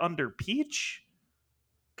Peachette under Peach,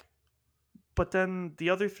 but then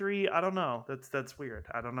the other 3, I don't know. That's weird.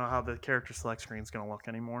 I don't know how the character select screen is going to look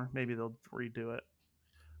anymore. Maybe they'll redo it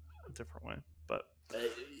a different way. But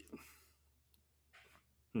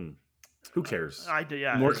who cares? I did,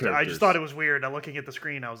 yeah. More I characters. just thought it was weird. Looking at the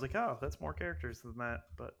screen, I was like, "Oh, that's more characters than that."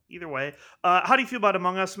 But either way, how do you feel about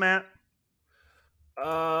Among Us, Matt?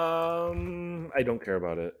 I don't care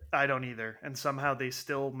about it. I don't either. And somehow they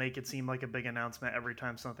still make it seem like a big announcement every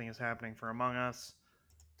time something is happening for Among Us.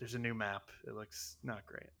 There's a new map. It looks not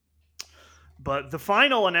great. But the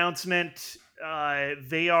final announcement,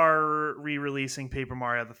 they are re-releasing Paper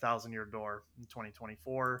Mario: The Thousand Year Door in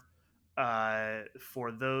 2024.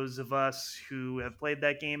 For those of us who have played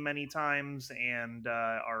that game many times and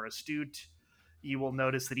are astute, you will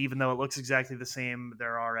notice that even though it looks exactly the same,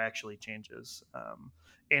 there are actually changes.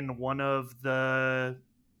 In one of the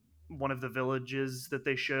villages that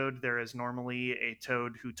they showed, there is normally a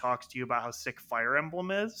toad who talks to you about how sick Fire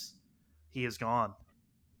Emblem is. He is gone.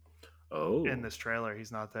 Oh. In this trailer,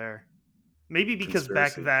 he's not there. Maybe because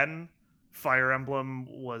Conspiracy. back then Fire Emblem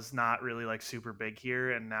was not really like super big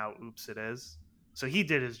here, and now oops it is. So he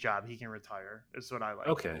did his job. He can retire, is what I like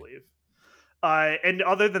to believe. And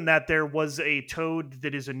other than that, there was a toad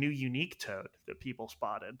that is a new unique toad that people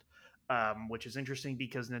spotted, which is interesting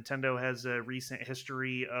because Nintendo has a recent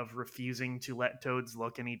history of refusing to let toads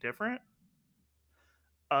look any different.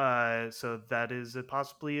 So that is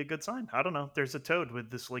possibly a good sign. I don't know. There's a toad with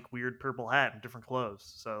this like weird purple hat and different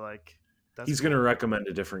clothes. So like he's going to recommend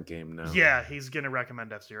a different game now. Yeah, he's going to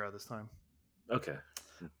recommend F-Zero this time. Okay.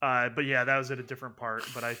 But yeah, that was at a different part.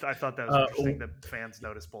 But I thought that was interesting that fans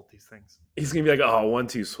noticed both these things. He's going to be like, oh,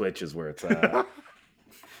 1-2 Switch is where it's at.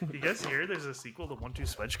 You guys hear there's a sequel to 1-2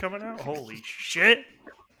 Switch coming out? Holy shit.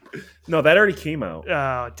 No, that already came out.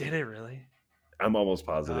 Oh, did it really? I'm almost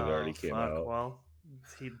positive it already came out. Well,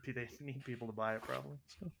 they need people to buy it probably.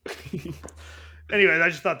 So. Anyway, I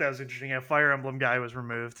just thought that was interesting. Yeah, Fire Emblem guy was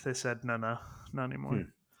removed. They said no, not anymore.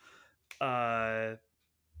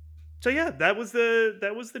 So yeah, that was the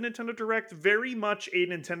Nintendo Direct. Very much a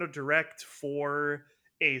Nintendo Direct for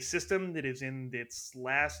a system that is in its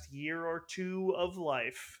last year or two of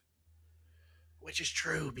life, which is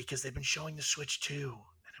true because they've been showing the Switch 2,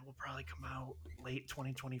 and it will probably come out late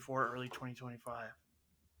 2024, early 2025.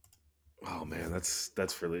 Oh man,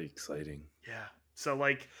 that's really exciting. Yeah. So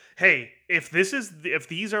like, hey, if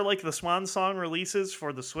these are like the swan song releases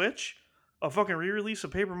for the Switch, a fucking re-release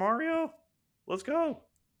of Paper Mario, let's go.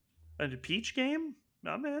 And a Peach game,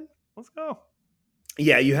 man, let's go.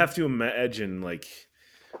 Yeah, you have to imagine like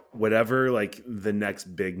whatever like the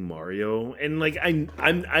next big Mario, and like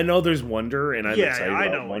I know there's Wonder, and I'm excited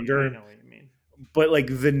about Wonder. I know what you mean. But like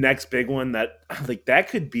the next big one that like that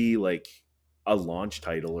could be like a launch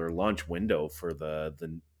title or launch window for the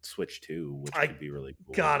Switch 2, which could be really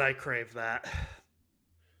cool. God, I crave that.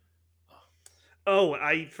 Oh,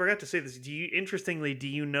 I forgot to say this. Interestingly, do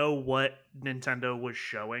you know what Nintendo was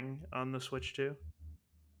showing on the Switch 2?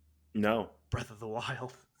 No. Breath of the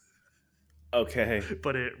Wild. Okay.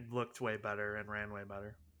 But it looked way better and ran way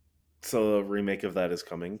better. So a remake of that is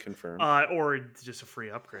coming, confirmed? Or just a free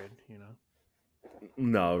upgrade, you know?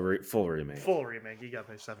 No, full remake. Full remake. You got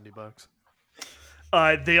to pay $70.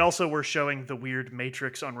 They also were showing the weird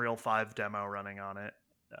Matrix Unreal 5 demo running on it.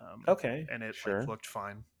 Okay, and it sure. looked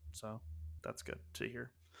fine, so that's good to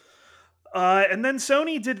hear. And then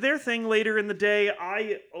Sony did their thing later in the day.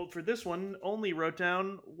 For this one, only wrote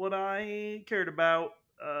down what I cared about.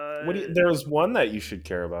 There's one that you should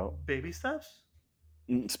care about. Baby steps?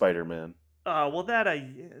 Spider-Man. Well, that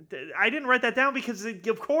I didn't write that down because,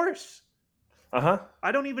 of course. Uh-huh.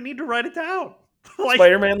 I don't even need to write it down.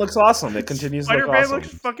 Spider-Man looks awesome. It continues to look awesome. Spider-Man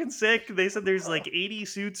looks fucking sick. They said there's 80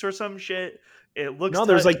 suits or some shit. It looks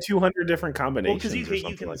there's 200 different combinations. Well, because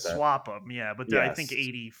you can swap them, yeah. But yes. I think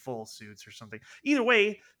 80 full suits or something. Either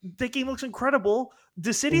way, the game looks incredible.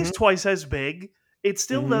 The city is twice as big. It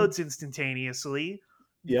still loads instantaneously.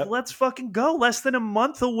 Yep. Let's fucking go. Less than a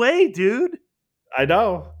month away, dude. I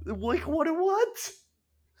know. What?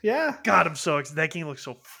 Yeah. God, I'm so excited. That game looks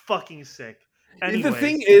so fucking sick. Anyways, the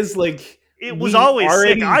thing is, it was always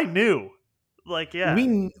sick. I knew. Yeah.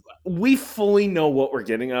 We fully know what we're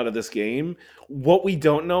getting out of this game. What we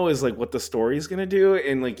don't know is what the story is going to do,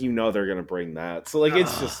 and they're going to bring that. So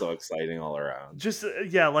it's just so exciting all around. Just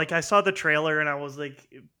I saw the trailer and I was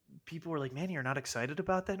people were like, "Man, you're not excited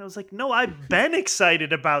about that?" And I was like, "No, I've been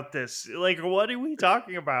excited about this. What are we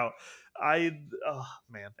talking about?"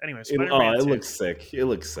 Man. Anyway, Spider-Man 2. It looks sick. It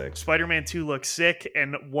looks sick. Spider-Man 2 looks sick,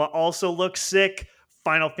 and what also looks sick,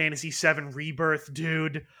 Final Fantasy VII Rebirth,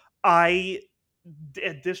 dude.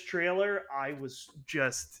 At this trailer, I was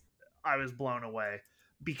blown away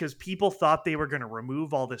because people thought they were going to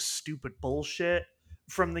remove all this stupid bullshit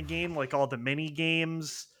from the game, all the mini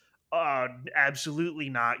games. Absolutely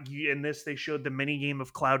not. In this, they showed the mini game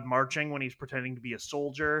of Cloud marching when he's pretending to be a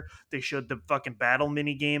soldier. They showed the fucking battle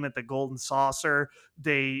mini game at the Golden Saucer.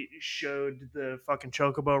 They showed the fucking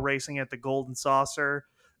chocobo racing at the Golden Saucer.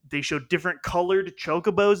 They showed different colored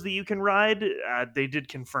chocobos that you can ride. They did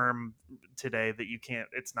confirm today that you can't.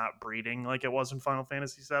 It's not breeding like it was in Final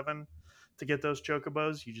Fantasy VII to get those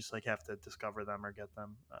chocobos. You just have to discover them or get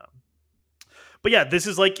them. But yeah, this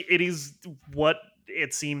is it is what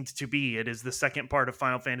it seemed to be. It is the second part of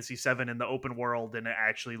Final Fantasy VII in the open world, and it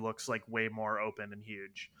actually looks way more open and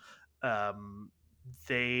huge.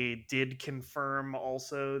 They did confirm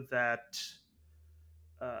also that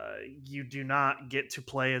you do not get to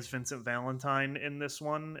play as Vincent Valentine in this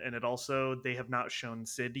one, and they have not shown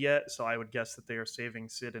Sid yet, so I would guess that they are saving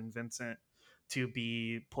Sid and Vincent to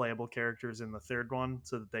be playable characters in the third one,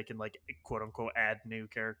 so that they can quote unquote add new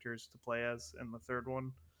characters to play as in the third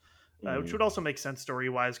one, which would also make sense story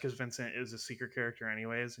wise because Vincent is a secret character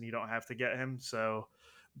anyways, and you don't have to get him. So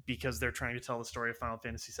because they're trying to tell the story of Final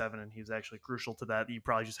Fantasy VII, and he's actually crucial to that, you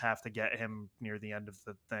probably just have to get him near the end of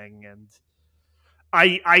the thing. And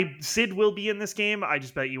Sid will be in this game. I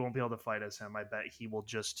just bet you won't be able to fight as him. I bet he will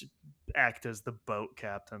just act as the boat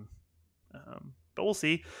captain. But we'll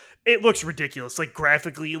see. It looks ridiculous.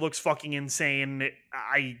 Graphically, it looks fucking insane.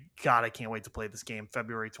 I can't wait to play this game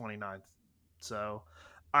February 29th. So,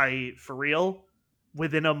 for real,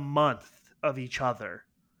 within a month of each other,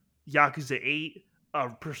 Yakuza 8,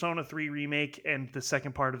 Persona 3 remake, and the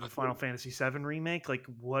second part of the Final Fantasy 7 remake.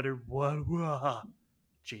 What?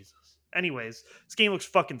 Jesus. Anyways, this game looks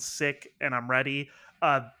fucking sick, and I'm ready.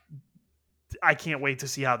 I can't wait to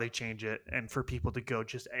see how they change it, and for people to go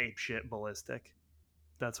just ape shit ballistic.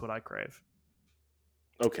 That's what I crave.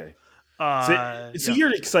 Okay. So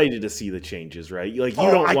you're excited to see the changes, right? You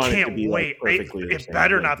don't want it to be perfectly the same. It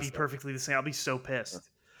better not be perfectly the same. I'll be so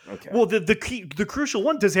pissed. Okay. Well, the crucial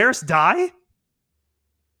one, does Eris die?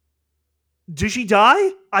 Does she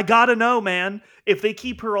die? I gotta know, man. If they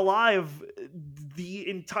keep her alive, the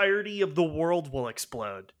entirety of the world will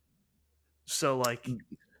explode. So,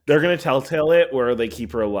 they're gonna telltale it where they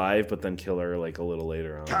keep her alive, but then kill her a little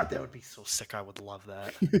later on. God, that would be so sick. I would love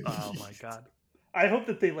that. Oh my god. I hope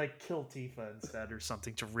that they kill Tifa instead or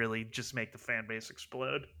something to really just make the fan base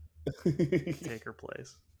explode. Take her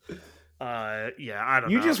place. Yeah, I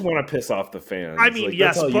don't know. You just want to piss off the fans. I mean,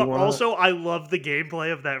 yes, but also I love the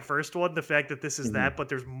gameplay of that first one. The fact that this is that, but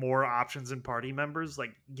there's more options and party members.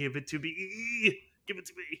 Give it to me. Give it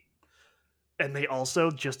to me. And they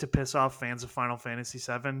also, just to piss off fans of Final Fantasy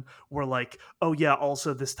VII, were like, "Oh yeah,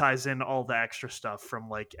 also this ties in all the extra stuff from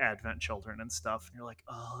like Advent Children and stuff." And you're like,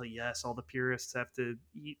 "Oh yes, all the purists have to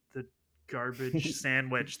eat the garbage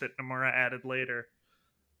sandwich that Nomura added later."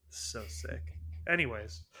 So sick.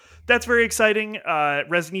 Anyways, that's very exciting.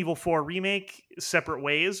 Resident Evil 4 Remake, Separate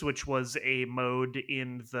Ways, which was a mode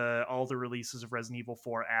in the all the releases of Resident Evil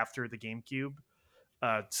 4 after the GameCube,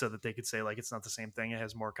 so that they could say like it's not the same thing. It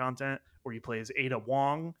has more content. Where you play as Ada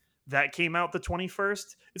Wong. That came out the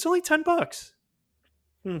 21st. It's only $10.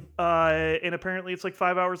 Hmm. And apparently it's like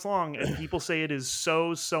 5 hours long, and people say it is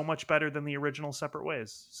so much better than the original Separate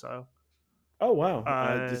Ways. So, Oh wow!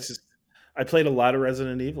 uh, It's just I played a lot of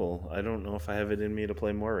Resident Evil. I don't know if I have it in me to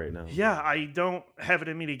play more right now. yeah, I don't have it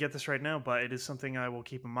in me to get this right now, but it is something I will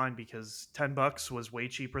keep in mind because $10 was way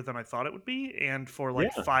cheaper than I thought it would be, and for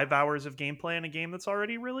like Yeah, 5 hours of gameplay in a game that's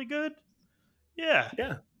already really good, yeah,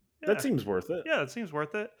 yeah, that yeah, seems worth it. yeah, it seems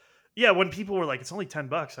worth it. Yeah, when people were like, "It's only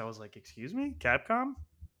 $10," I was like, "Excuse me, Capcom,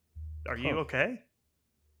 are Huh? you okay?"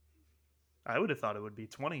 I would have thought it would be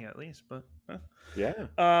 20 at least, but. Yeah.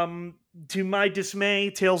 To my dismay,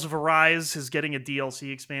 Tales of Arise is getting a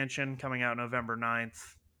DLC expansion coming out November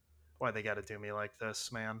 9th. Why they got to do me like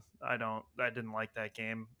this, man? I didn't like that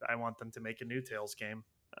game. I want them to make a new Tales game.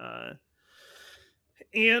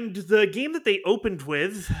 And the game that they opened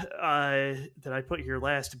with, that I put here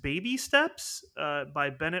last, Baby Steps, by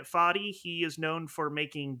Bennett Foddy. He is known for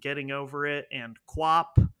making Getting Over It and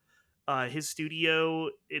Quap. His studio,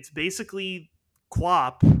 it's basically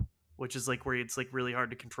Quap, which is like where it's like really hard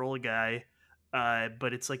to control a guy,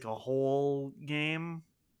 but it's like a whole game,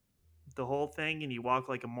 the whole thing, and you walk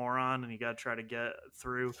like a moron, and you got to try to get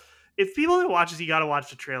through. If people don't watch this, you got to watch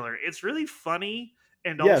the trailer. It's really funny,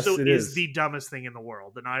 and Yes, also it is is. the dumbest thing in the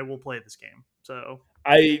world. And I will play this game. So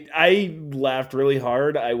I laughed really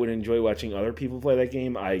hard. I would enjoy watching other people play that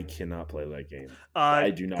game. I cannot play that game. I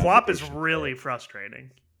do not have the Quap is patience for really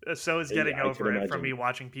frustrating. So is it. Getting I can Over It from imagine. me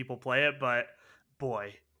watching people play it, but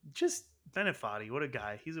boy, just Bennett Foddy, what a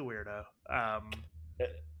guy. He's a weirdo.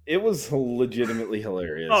 It was legitimately Oh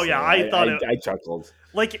hilarious. yeah, So I thought I chuckled.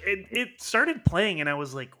 like it started playing and I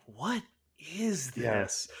was like, what is this?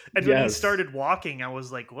 Yes. And when he Yes. started walking, I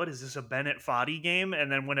was like, what is this, a Bennett Foddy game?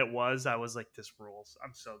 And then when it was, I was like, this rules.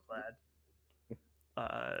 I'm so glad.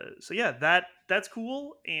 So yeah, that's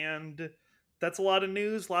cool, and that's a lot of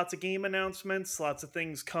news, lots of game announcements, lots of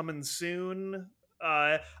things coming soon.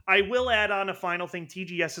 I will add on a final thing.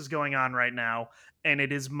 TGS is going on right now, and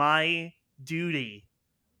it is my duty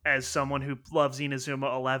as someone who loves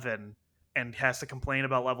Inazuma 11 and has to complain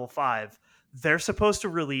about level 5. They're supposed to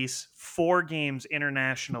release 4 games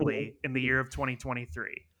internationally in the year of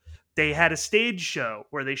 2023. They had a stage show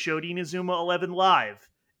where they showed Inazuma 11 live.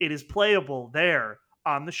 It is playable there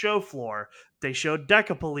on the show floor. They showed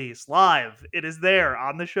Deca Police live. It is there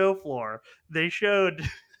on the show floor. They showed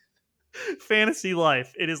Fantasy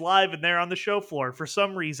Life. It is live and there on the show floor. For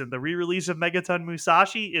some reason, the re-release of Megaton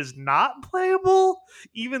Musashi is not playable,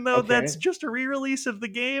 even though that's Okay. just a re-release of the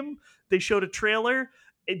game. They showed a trailer.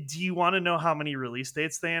 Do you want to know how many release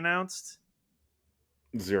dates they announced?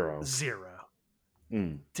 0. 0.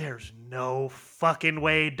 Mm. There's no fucking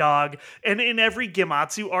way, dog. And in every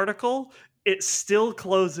Gematsu article, it still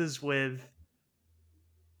closes with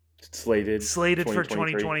Slated slated for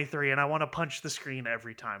 2023. 2023, and I want to punch the screen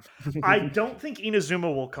every time. I don't think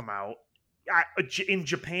Inazuma will come out in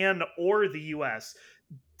Japan or the US.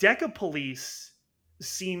 Deca Police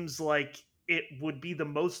seems like it would be the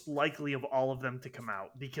most likely of all of them to come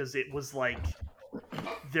out because it was like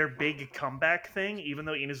their big comeback thing. Even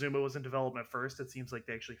though Inazuma was in development first, it seems like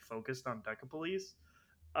they actually focused on Deca Police.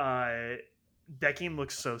 That game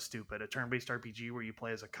looks so stupid. A turn-based RPG where you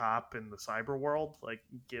play as a cop in the cyber world. Like,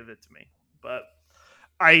 give it to me. But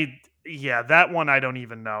yeah, that one I don't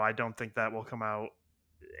even know. I don't think that will come out.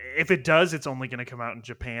 If it does, it's only going to come out in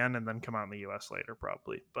Japan and then come out in the US later,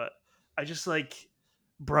 probably. But I just like,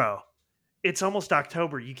 bro, it's almost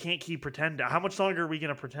October. You can't keep pretending. How much longer are we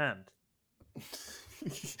going to pretend?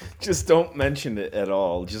 Just don't mention it at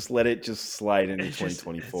all. Just let it just slide into It's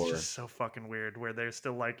 2024. just so fucking weird where they're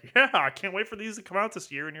still like, yeah, I can't wait for these to come out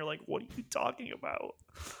this year. And you're like, what are you talking about?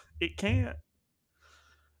 It can't.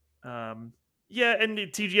 Yeah, and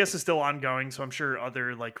TGS is still ongoing, so I'm sure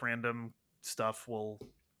other like random stuff will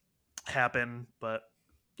happen. But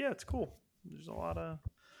yeah, it's cool. There's a lot of,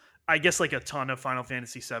 I guess, like a ton of Final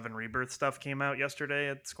Fantasy VII Rebirth stuff came out yesterday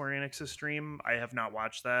at Square Enix's stream. I have not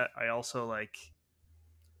watched that. I also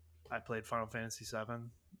I played Final Fantasy VII.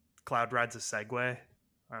 Cloud Ride's a Segway.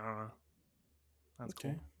 I don't know. That's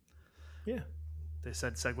Okay. cool. Yeah. They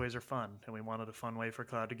said segways are fun, and we wanted a fun way for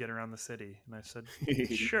Cloud to get around the city. And I said,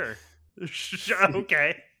 sure.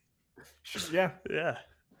 Okay. Yeah, Yeah.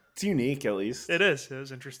 it's unique at least. It is. It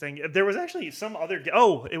was interesting. There was actually some other.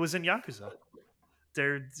 Oh, it was in Yakuza.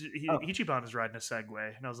 Oh, Ichiban is riding a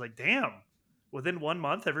Segway. And I was like, damn. Within 1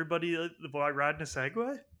 month, everybody riding a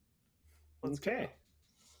Segway? Let's go. okay.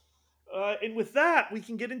 And with that, we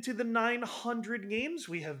can get into the 900 games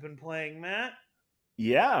we have been playing, Matt.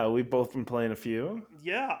 Yeah, we've both been playing a few.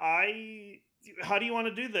 Yeah, How do you want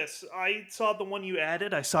to do this? I saw the one you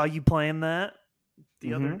added. I saw you playing that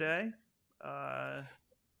the other day.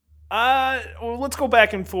 Well, let's go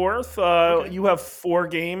back and forth. Okay. You have 4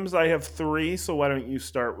 games. I have 3. So why don't you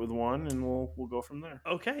start with one, and we'll go from there.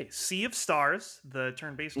 Okay. Sea of Stars, the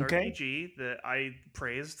turn-based Okay. RPG that I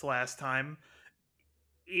praised last time,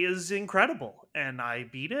 is incredible, and I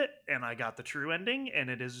beat it, and I got the true ending, and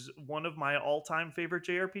it is one of my all-time favorite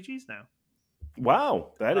JRPGs now.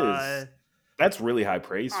 Wow, Uh, that's really high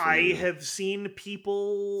praise for I you. have seen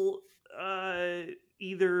people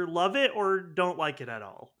either love it or don't like it at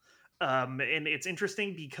all. And it's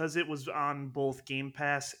interesting because it was on both Game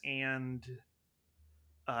Pass and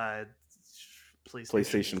uh, PlayStation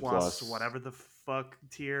PlayStation Plus, Plus. whatever the fuck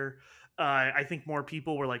tier. I think more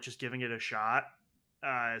people were like just giving it a shot.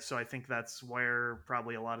 So I think that's where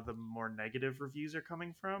probably a lot of the more negative reviews are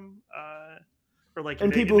coming from, or like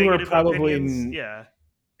And people who are negative probably opinions. Yeah,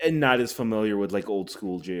 and not as familiar with like old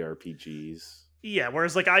school JRPGs. yeah.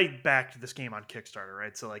 Whereas like I backed this game on Kickstarter,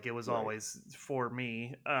 right? So like it was Right. always for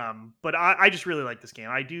me. But I just really like this game.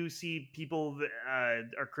 I do see people that,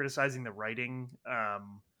 are criticizing the writing,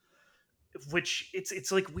 which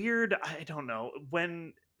it's like weird. I don't know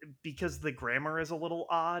when. Because the grammar is a little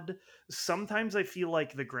odd. Sometimes I feel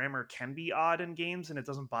like the grammar can be odd in games and it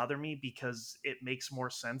doesn't bother me because it makes more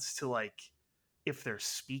sense to like if they're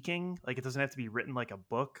speaking, like it doesn't have to be written like a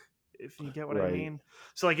book, if you get what I Right. mean.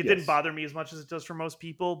 So like it didn't Yes. bother me as much as it does for most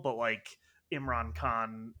people, but like Imran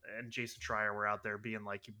Khan and Jason Schreier were out there being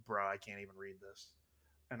like, bro, I can't even read this.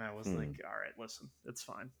 And I was like, all right, listen, it's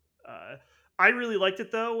fine. I really liked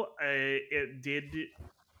it though. It did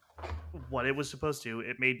what it was supposed to.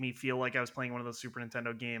 It made me feel like I was playing one of those Super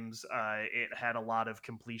Nintendo games. It had a lot of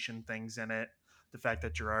completion things in it. The fact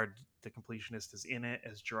that Gerard the completionist is in it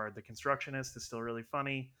as Gerard the constructionist is still really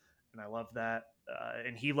funny, and I love that.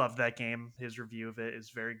 And he loved that game. His review of it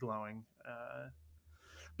is very glowing.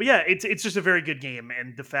 But yeah, it's just a very good game,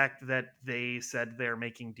 and the fact that they said they're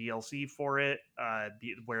making DLC for it,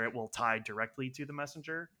 where it will tie directly to the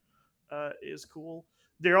Messenger, is cool.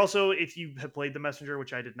 There also, if you have played the Messenger,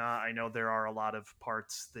 which I did not, I know there are a lot of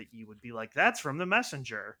parts that you would be like, "That's from the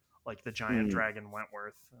Messenger," like the giant dragon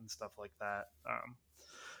Wentworth and stuff like that.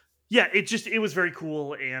 Yeah, it was very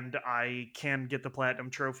cool, and I can get the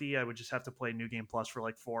platinum trophy. I would just have to play New Game Plus for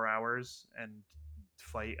like 4 hours and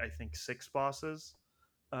fight, I think, 6 bosses,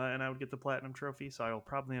 and I would get the platinum trophy. So I will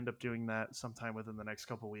probably end up doing that sometime within the next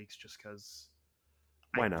couple weeks, just because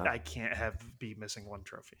Why not? I can't be missing one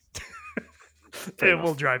trophy. Fair It enough.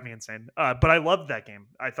 will drive me insane. But I loved that game.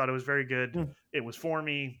 I thought it was very good. Mm. It was for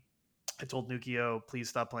me. I told Nukio, please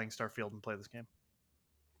stop playing Starfield and play this game.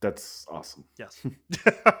 That's awesome. Yes.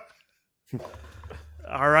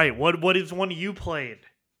 All right. What is one you played?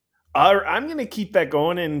 I'm gonna keep that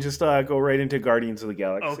going and just go right into Guardians of the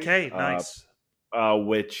Galaxy. Okay, nice.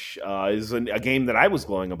 Which is a game that I was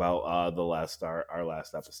glowing about our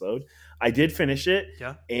last episode. I did finish it,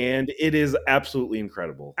 Yeah. and it is absolutely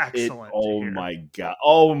incredible. Excellent. Oh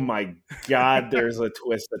my god! There's a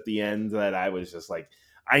twist at the end that I was just like,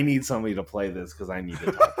 I need somebody to play this because I need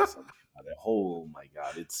to talk to somebody about it. Oh my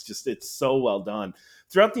god! It's so well done.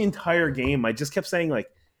 Throughout the entire game, I just kept saying like,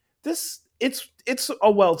 this. It's a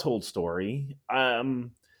well told story.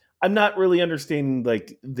 I'm not really understanding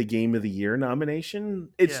like the Game of the Year nomination.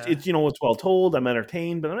 It's Yeah. it's it's well told. I'm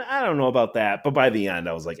entertained, but I don't know about that. But by the end,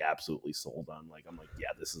 I was like absolutely sold on. Like I'm like, yeah,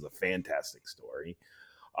 this is a fantastic story.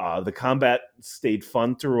 The combat stayed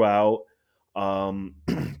fun throughout. Um,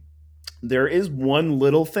 there is one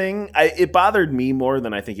little thing. It bothered me more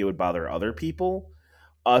than I think it would bother other people.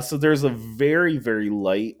 So there's a very very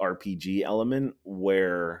light RPG element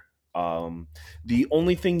where the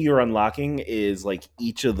only thing you're unlocking is like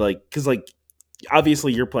each of like because like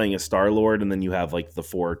obviously you're playing a Star Lord and then you have like the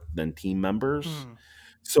 4 then team members.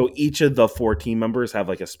 So each of the 4 team members have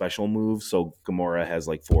like a special move. So Gamora has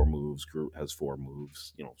like 4 moves, Groot has 4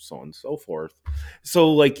 moves, so on and so forth. So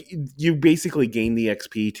like you basically gain the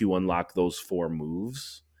XP to unlock those 4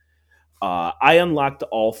 moves. I unlocked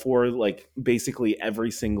all 4, like basically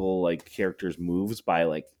every single like character's moves by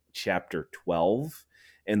like chapter 12,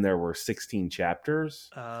 and there were 16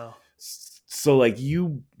 chapters. Oh. So like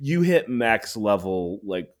you hit max level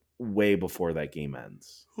like way before that game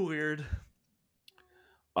ends. Weird.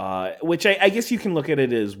 Which I guess you can look at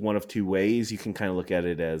it as one of two ways. You can kind of look at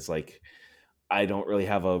it as like, I don't really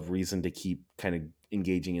have a reason to keep kind of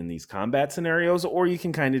engaging in these combat scenarios, or you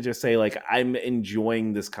can kind of just say like, I'm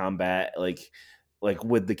enjoying this combat like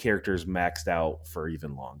with the characters maxed out for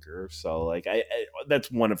even longer. So like I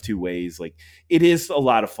that's one of two ways. Like it is a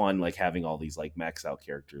lot of fun like having all these like maxed out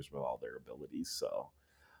characters with all their abilities. So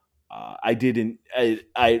I didn't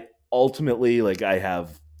I ultimately like I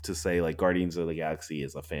have to say like Guardians of the Galaxy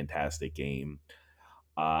is a fantastic game.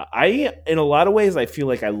 I in a lot of ways I feel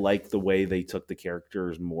like I like the way they took the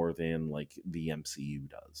characters more than like the MCU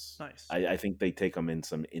does. Nice. I think they take them in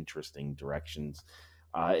some interesting directions,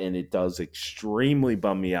 and it does extremely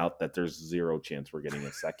bum me out that there's zero chance we're getting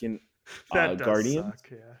a second That does Guardians.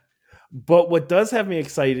 suck, yeah. But what does have me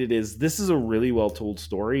excited is this is a really well told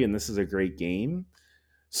story, and this is a great game.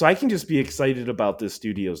 So I can just be excited about this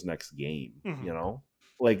studio's next game, you know?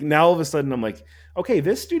 Like now all of a sudden I'm like, okay,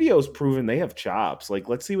 this studio's proven they have chops. Like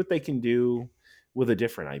let's see what they can do with a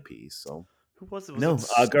different IP. So Who was it? no,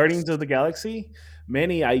 Guardians of the Galaxy,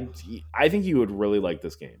 Manny, I think you would really like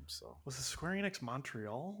this game. So Was it Square Enix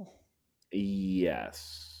Montreal?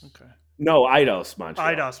 yes, Okay. no, Eidos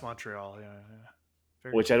Montreal, Eidos Montreal, yeah.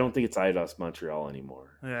 Very which I don't think it's Eidos Montreal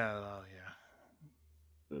anymore. Yeah,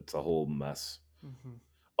 It's a whole mess. Mm-hmm.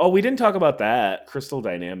 Oh, we didn't talk about that. Crystal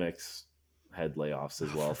Dynamics had layoffs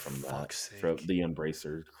as well from that, from the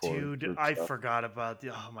Embracer core. Dude, I forgot about the.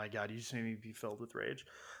 Oh my god, you just made me be filled with rage.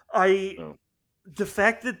 The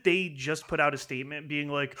fact that they just put out a statement being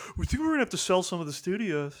like, "We think we're gonna have to sell some of the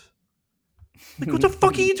studios." Like, what the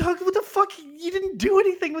fuck are you talking? What the fuck? You didn't do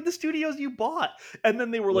anything with the studios you bought. And then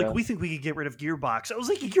they were like, "We think we could get rid of Gearbox." I was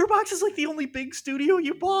like, "Gearbox is like the only big studio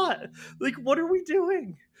you bought. Like, what are we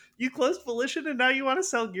doing? You closed Volition and now you want to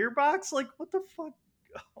sell Gearbox? Like, what the fuck?"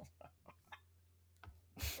 Oh.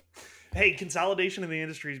 Hey, consolidation in the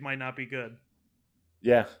industries might not be good.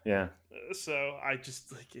 Yeah. So I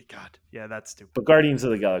just like, God, yeah, that's stupid. But Guardians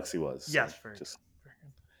of the Galaxy was. Yes, very good.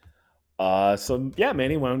 So yeah,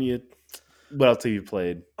 Manny, why don't you? What else have you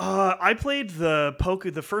played? I played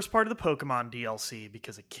the first part of the Pokemon DLC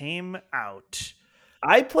because it came out.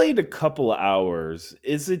 I played a couple of hours.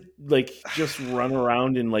 Is it like just run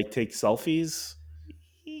around and like take selfies?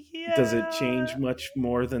 Yeah. Does it change much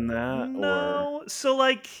more than that? No. Or So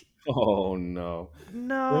like. Oh no.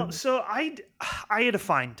 No. So I had a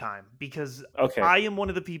fine time because I am one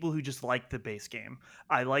of the people who just like the base game.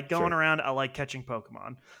 I like going around. I like catching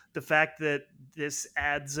Pokemon. The fact that this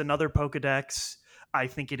adds another Pokedex, I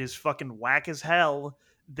think it is fucking whack as hell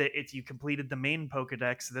that if you completed the main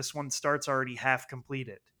Pokedex, this one starts already half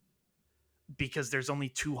completed. Because there's only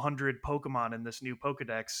 200 Pokemon in this new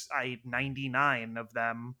Pokedex. 99 of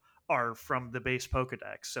them are from the base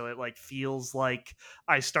Pokedex. So it like feels like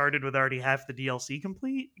I started with already half the DLC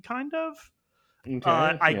complete, kind of.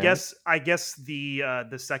 Okay, I guess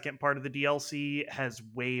the second part of the DLC has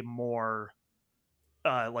way more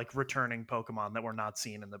like returning Pokemon that were not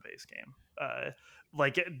seen in the base game.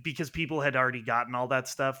 Like because people had already gotten all that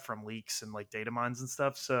stuff from leaks and like data mines and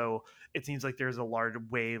stuff, so it seems like there's a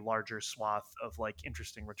way larger swath of like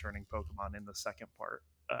interesting returning Pokemon in the second part.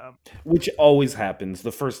 Which always happens.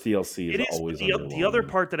 The first DLC is always the other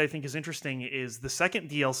part that I think is interesting is the second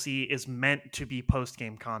DLC is meant to be post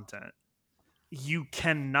game content. You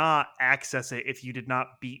cannot access it if you did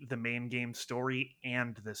not beat the main game story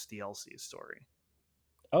and this DLC story.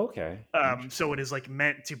 Okay. So it is like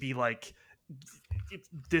meant to be like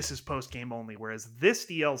this is post game only, whereas this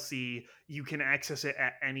DLC you can access it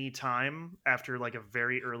at any time after like a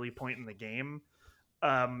very early point in the game,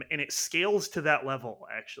 and it scales to that level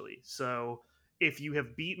actually. So if you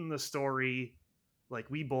have beaten the story, like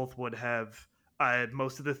we both would have,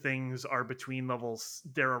 most of the things are between levels.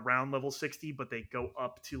 They're around level 60, but they go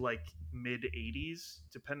up to like mid 80s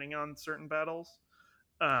depending on certain battles.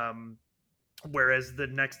 Whereas the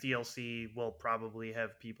next DLC will probably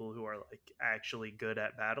have people who are like actually good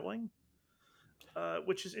at battling,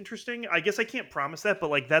 which is interesting. I guess I can't promise that,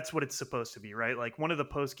 but like that's what it's supposed to be, right? Like one of the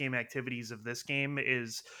post game activities of this game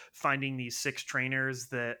is finding these 6 trainers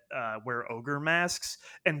that wear ogre masks,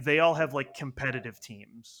 and they all have like competitive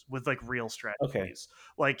teams with like real strategies.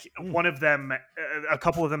 Like one of them, a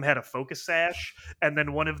couple of them had a focus sash, and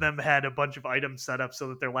then one of them had a bunch of items set up so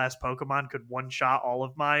that their last Pokemon could one shot all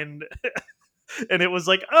of mine. And it was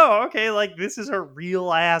like, oh, okay, like this is a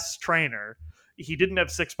real ass trainer, he didn't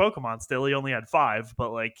have 6 Pokemon still, he only had 5,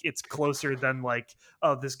 but like it's closer than like,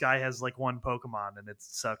 oh, this guy has like 1 Pokemon and it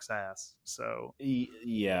sucks ass. So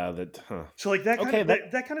Yeah, that. Huh. so like that kind Okay, of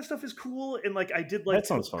that kind of stuff is cool, and like I did like that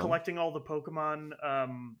sounds fun. collecting all the Pokemon.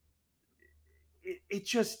 It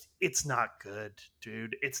just, it's not good,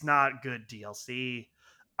 dude. It's not good DLC.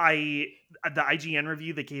 I The IGN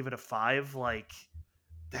review, they gave it a 5. Like,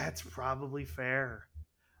 that's probably fair.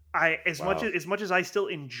 I Wow. as much as I still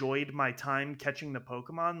enjoyed my time catching the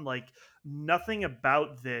Pokemon, like nothing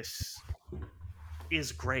about this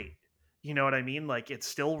is great. You know what I mean? Like it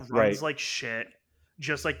still runs Right. like shit,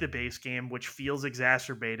 just like the base game, which feels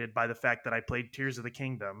exacerbated by the fact that I played Tears of the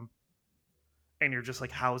Kingdom, and you're just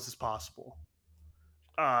like, how is this possible?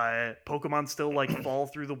 Pokemon still like fall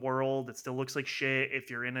through the world. It still looks like shit. If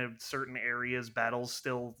you're in certain areas, battles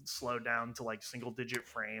still slow down to like single digit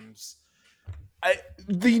frames.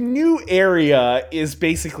 The new area is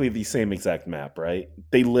basically the same exact map, right?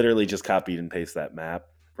 They literally just copied and pasted that map,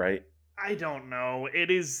 right? I don't know.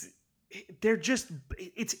 It is, they're just,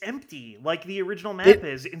 it's empty like the original map It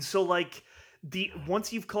is. And so like the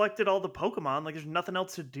once you've collected all the Pokemon, like there's nothing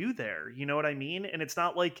else to do there. You know what I mean? And it's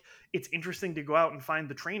not like it's interesting to go out and find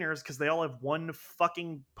the trainers because they all have one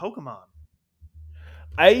fucking Pokemon.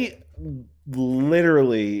 I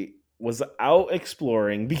literally was out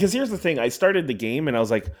exploring because here's the thing: I started the game and I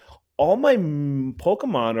was like, all my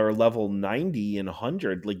Pokemon are level 90 and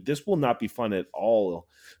 100. Like this will not be fun at all.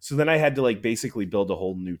 So then I had to like basically build a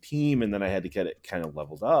whole new team, and then I had to get it kind of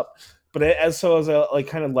leveled up. But as I was like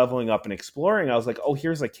kind of leveling up and exploring, I was like, oh,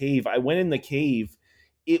 here's a cave. I went in the cave.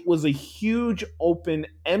 It was a huge open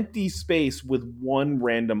empty space with one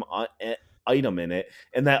random item in it,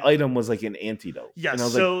 and that item was like an antidote. And Yes, I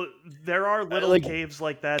was like, so there are little like caves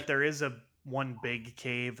like that. There is a one big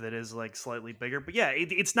cave that is like slightly bigger, but yeah,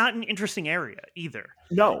 it's not an interesting area either.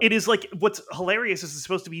 It no, is like, what's hilarious is it's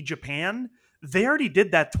supposed to be Japan. They already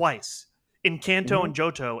did that twice in Kanto hmm and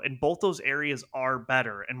Johto, and both those areas are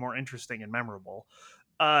better and more interesting and memorable.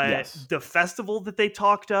 yes, The festival that they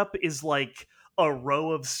talked up is like a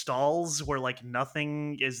row of stalls where like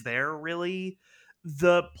nothing is there really.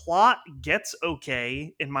 The plot gets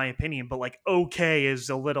okay in my opinion, but like okay is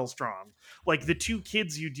a little strong. Like the two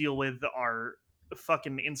kids you deal with are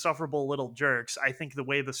fucking insufferable little jerks. I think the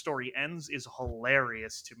way the story ends is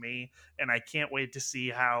hilarious to me, and I can't wait to see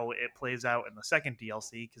how it plays out in the second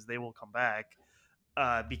DLC because they will come back.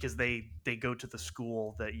 Because they go to the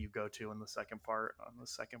school that you go to in the second part, on the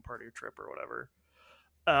second part of your trip or whatever.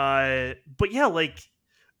 But yeah, like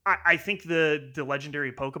I think the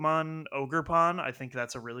legendary Pokemon Ogerpon, I think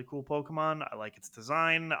that's a really cool Pokemon. I like its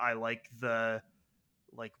design. I like the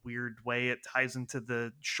like weird way it ties into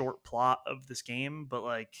the short plot of this game. But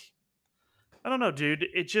like, I don't know, dude.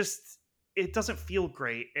 It doesn't feel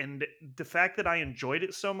great, and the fact that I enjoyed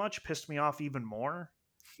it so much pissed me off even more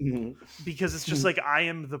Mhm. because it's just like I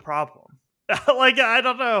am the problem. Like I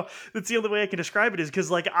don't know. That's the only way I can describe it is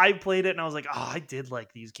because like I played it and I was like, oh, I did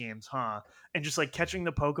like these games, huh? And just like catching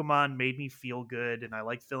the Pokemon made me feel good, and I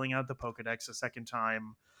like filling out the Pokedex a second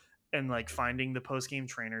time and like finding the post game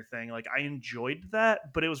trainer thing. Like I enjoyed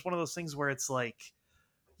that, but it was one of those things where it's like,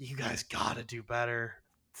 you guys gotta do better.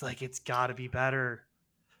 It's like it's gotta be better.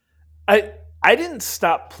 I I didn't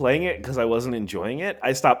stop playing it because I wasn't enjoying it.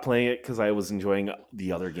 I stopped playing it because I was enjoying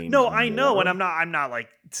the other games No, I know, and more. I'm not like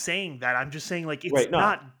saying that. I'm just saying like it's Right? No,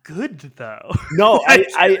 not good though. no. I,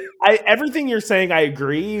 I everything you're saying, I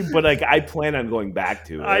agree, but like I plan on going back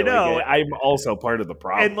to I it. Like know, I'm also part of the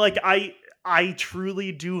and like problem. I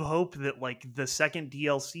truly do hope that like the second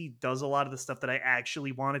DLC does a lot of the stuff that I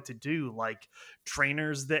actually wanted to do, like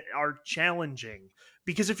trainers that are challenging.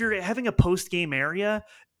 Because if you're having a post game area,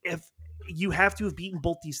 if you have to have beaten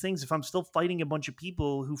both these things, if I'm still fighting a bunch of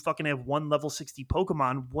people who fucking have one level 60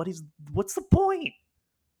 Pokemon, what's the point?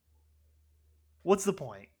 What's the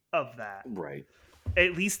point of that? Right.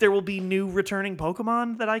 At least there will be new returning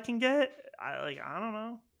Pokemon that I can get. I don't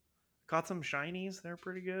know. Caught some shinies, they're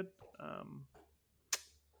pretty good. Um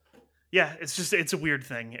yeah, it's a weird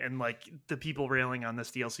thing, and like the people railing on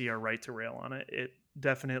this DLC are right to rail on it. It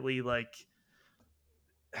definitely like,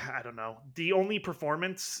 I don't know. The only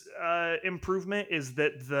performance improvement is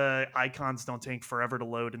that the icons don't take forever to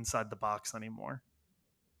load inside the box anymore.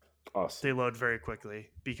 They Awesome. load very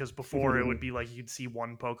quickly because before it would be like you'd see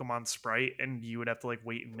one Pokemon sprite and you would have to like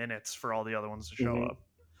wait minutes for all the other ones to show hmm up.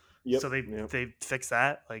 Yep. So Yep. they fixed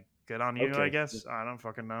that. Like, good on you, I Okay. guess. I don't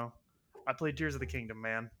fucking know. I played Tears of the Kingdom,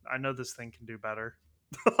 man. I know this thing can do better.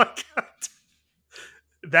 Like,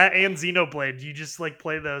 that and Xenoblade, you just like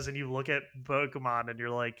play those and you look at Pokemon and you're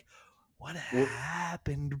like, What What,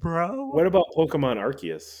 happened, bro? what about Pokemon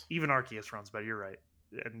Arceus? Even Arceus runs better. You're right,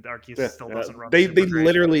 and Arceus Yeah, still doesn't run they super great.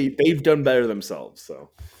 literally they've done better themselves.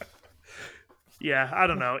 So Yeah, I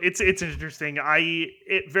don't know. It's interesting.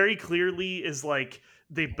 It very clearly is like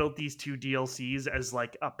they built these two DLCs as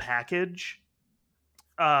like a package,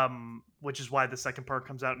 which is why the second part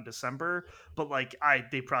comes out in December. But like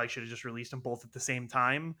they probably should have just released them both at the same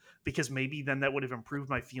time, because maybe then that would have improved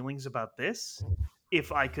my feelings about this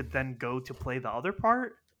if I could then go to play the other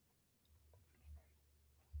part.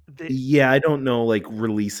 The, yeah, I don't know, like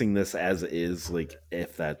releasing this as is, like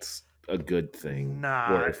if that's a good thing, or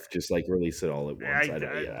nah, if just like release it all at once. I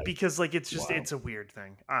don't. Yeah, because like it's just wow. it's a weird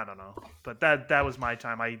thing. I don't know, but that was my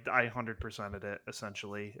time. I 100%ed it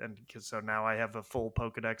essentially, and because so now I have a full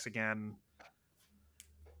Pokedex again.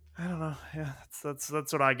 I don't know. Yeah, that's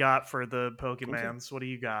what I got for the Okay. Pokemans. What do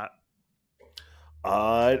you got?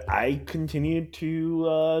 I continued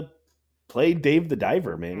to play Dave the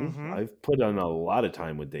Diver, Manny. Mm-hmm. I've put on a lot of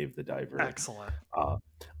time with Dave the Diver. Excellent. Uh,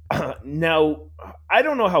 now, I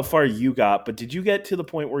don't know how far you got, but did you get to the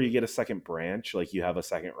point where you get a second branch, like you have a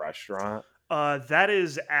second restaurant? That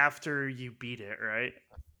is after you beat it, right?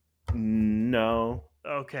 No.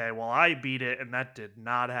 Okay, well I beat it, and that did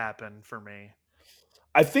not happen for me.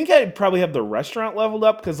 I think I probably have the restaurant leveled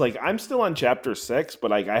up because, like, I'm still on chapter 6,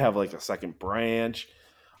 but like I have like a second branch.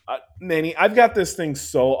 Manny, I've got this thing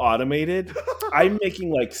so automated. I'm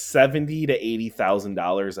making like $70,000 to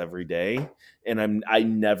 $80,000 every day, and I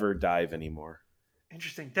never dive anymore.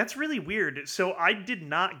 Interesting. That's really weird. So I did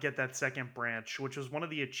not get that second branch, which was one of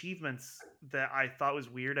the achievements that I thought was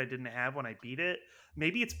weird I didn't have when I beat it.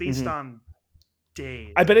 Maybe it's based Hmm. on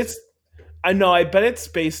days. I bet it's I know. I bet it's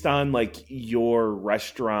based on like your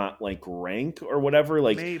restaurant like rank or whatever.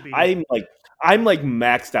 Like Maybe. I'm like I'm like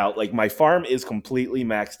maxed out. Like my farm is completely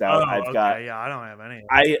maxed out. Oh, I've got okay. Yeah, I don't have any of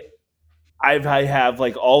that. I I have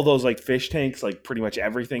like all those like fish tanks, like pretty much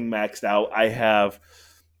everything maxed out. I have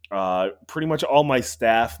pretty much all my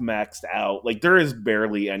staff maxed out. Like there is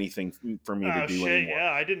barely anything for me to Oh do shit, anymore.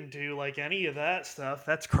 yeah, I didn't do like any of that stuff.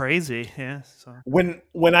 That's crazy. Yeah, so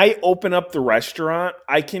When I open up the restaurant,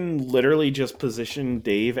 I can literally just position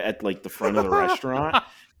Dave at like the front of the restaurant.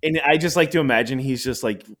 And I just like to imagine he's just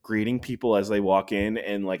like greeting people as they walk in,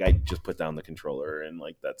 and like I just put down the controller, and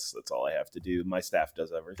like that's all I have to do. My staff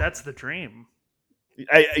does everything. that's the dream.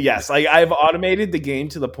 Yes, I've automated the game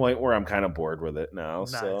to the point where I'm kind of bored with it now.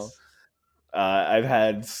 So Nice. I've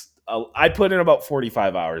had I put in about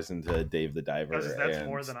 45 hours into Dave the Diver, That's and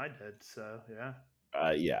more than I did. So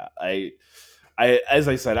yeah. yeah, I as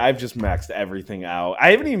I said, I've just maxed everything out.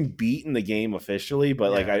 I haven't even beaten the game officially,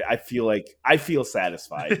 but like Yeah. I feel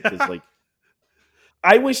satisfied because like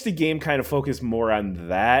I wish the game kind of focused more on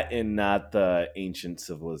that and not the ancient I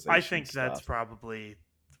civilization think that's stuff. probably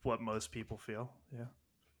what most people feel. Yeah.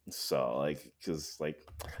 So like, because like,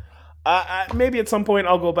 maybe at some point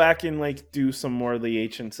I'll go back and like do some more of the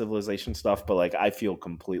ancient civilization stuff. But like, I feel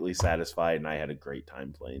completely satisfied, and I had a great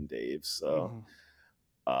time playing Dave. So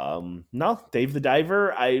Mhm. no, Dave the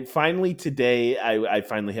Diver. I finally today I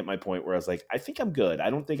finally hit my point where I was like, I think I'm good. I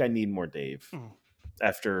don't think I need more Dave Mm.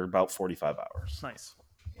 after about 45 hours. Nice.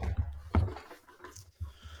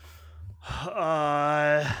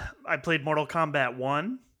 I played Mortal Kombat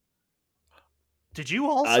 1. Did you Did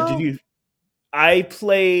also? you? I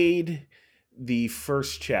played the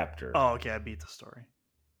first chapter. Oh, okay. I beat the story.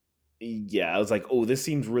 Yeah, I was like, oh, this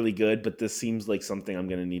seems really good, but this seems like something I'm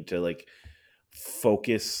gonna need to like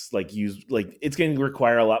focus, like use, like it's gonna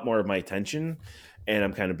require a lot more of my attention, and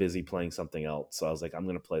I'm kind of busy playing something else. So I was like, I'm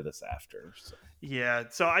gonna play this after. So Yeah.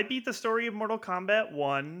 So I beat the story of Mortal Kombat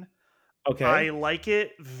 1. I okay, like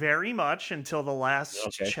it very much until the last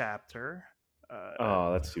okay. chapter. Uh,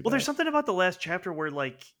 Oh, that's too well, there's bad. something about the last chapter where,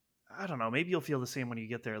 like, I don't know. Maybe you'll feel the same when you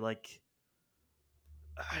get there. Like,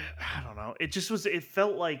 I don't know. It just was. It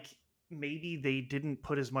felt like maybe they didn't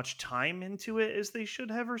put as much time into it as they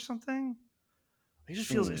should have, or something. It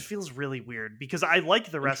Hmm, feels really weird because I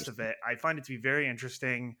like the rest of interesting. it. I find it to be very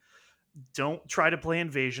interesting. Don't try to play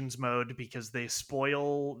invasions mode because they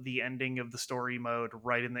spoil the ending of the story mode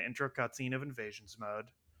right in the intro cutscene of invasions mode.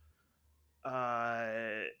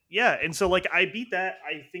 Yeah, and so like I beat that.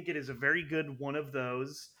 I think it is a very good one of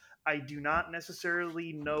those. I do not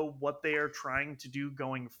necessarily know what they are trying to do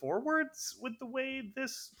going forwards with the way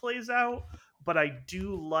this plays out, but I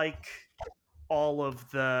do like all of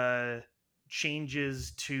the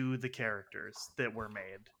changes to the characters that were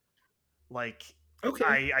made. Like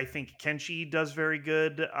Okay. I think Kenshi does very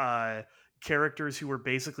good. characters who were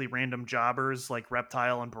basically random jobbers like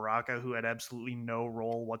Reptile and Baraka, who had absolutely no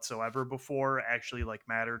role whatsoever before, actually like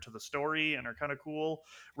matter to the story and are kind of cool.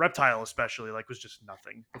 Reptile especially like was just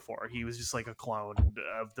nothing before. He was just like a clone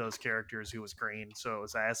of those characters who was green, so it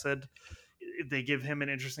was acid. They give him an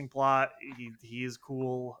interesting plot. He is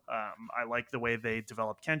cool. I like the way they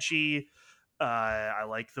develop Kenshi. I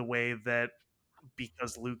like the way that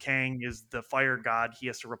because Liu Kang is the fire god, he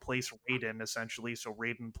has to replace Raiden essentially. So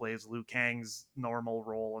Raiden plays Liu Kang's normal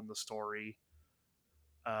role in the story.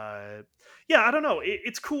 Yeah, I don't know.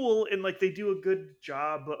 It's cool, and like they do a good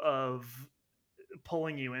job of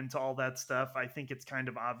pulling you into all that stuff. I think it's kind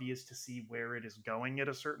of obvious to see where it is going at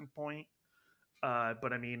a certain point.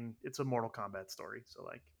 But I mean, it's a Mortal Kombat story, so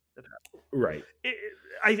like it, Right.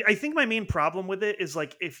 I think my main problem with it is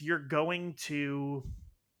like if you're going to,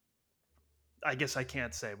 I guess I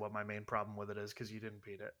can't say what my main problem with it is because you didn't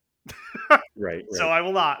beat it. Right. So Right. I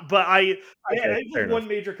will not. But I Okay. have Fair like one enough.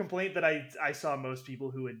 major complaint that I saw most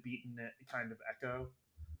people who had beaten it kind of echo.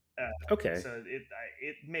 Uh, Okay. so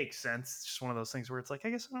it makes sense. It's just one of those things where it's like I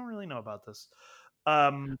guess I don't really know about this.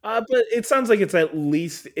 Um, But it sounds like it's at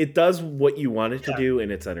least it does what you want it to yeah, do,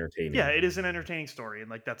 and it's yeah, entertaining. it is an entertaining story, and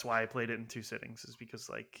like that's why I played it in two sittings, is because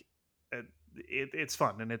like it's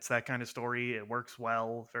fun and it's that kind of story. It works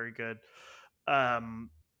well, very good.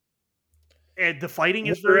 Um, And the fighting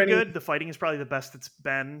Were is there very any? good. The fighting is probably the best it's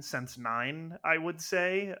been since 9, I would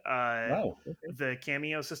say. Wow. Okay. The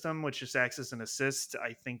cameo system, which just acts as an assist,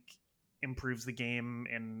 I think improves the game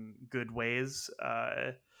in good ways.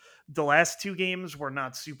 The last two games were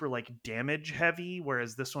not super like damage heavy,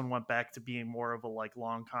 whereas this one went back to being more of a like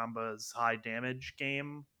long combos, high damage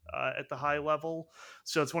game at the high level.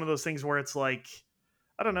 So it's one of those things where it's like,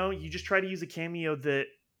 I don't know, you just try to use a cameo that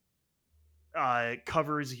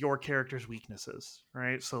covers your character's weaknesses,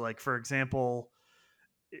 right? So, like for example,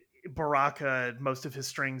 Baraka, most of his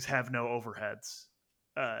strings have no overheads,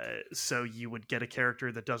 so you would get a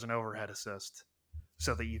character that does an overhead assist,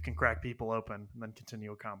 so that you can crack people open and then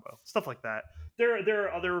continue a combo, stuff like that. There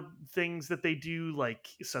are other things that they do, like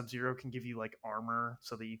Sub Zero can give you like armor,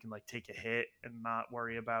 so that you can like take a hit and not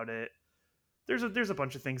worry about it. There's a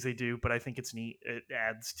bunch of things they do, but I think it's neat. It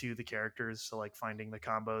adds to the characters, so like finding the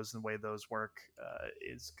combos and the way those work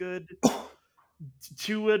is good.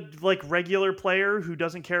 To a like regular player who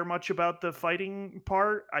doesn't care much about the fighting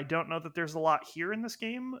part, I don't know that there's a lot here in this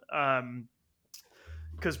game.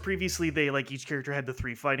 Because previously they like each character had the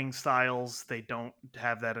three fighting styles. They don't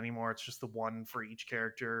have that anymore. It's just the one for each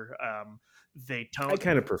character. They I tone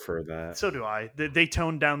kind of prefer that. So do I. They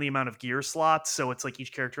toned down the amount of gear slots, so it's like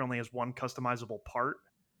each character only has one customizable part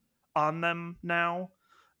on them now.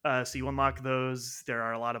 So you unlock those. There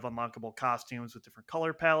are a lot of unlockable costumes with different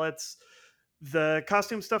color palettes. The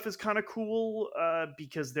costume stuff is kind of cool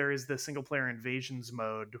because there is the single player invasions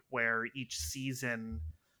mode where each season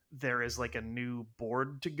there is like a new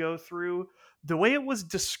board to go through. The way it was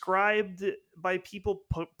described by people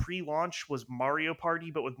pre-launch was Mario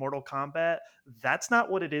Party, but with Mortal Kombat. That's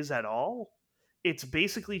not what it is at all. It's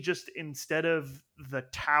basically just instead of the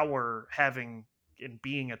tower having and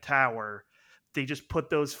being a tower, they just put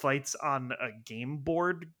those fights on a game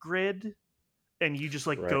board grid, and you just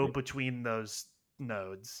like go Right. between those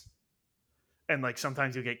nodes. And like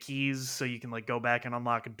sometimes you'll get keys so you can like go back and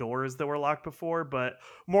unlock doors that were locked before, but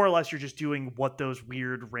more or less you're just doing what those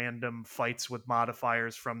weird random fights with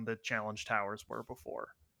modifiers from the challenge towers were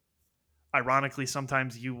before. Ironically,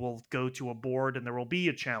 sometimes you will go to a board and there will be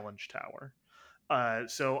a challenge tower.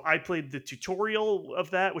 So I played the tutorial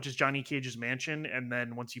of that, which is Johnny Cage's mansion, and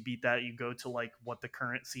then once you beat that, you go to like what the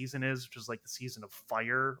current season is, which is like the season of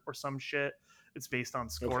fire or some shit. It's based on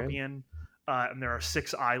Okay. Scorpion, and there are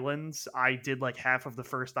 6 islands. I did like half of the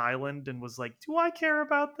first island and was like, "Do I care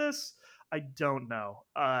about this? I don't know.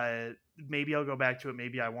 Maybe I'll go back to it.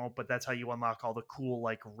 Maybe I won't." But that's how you unlock all the cool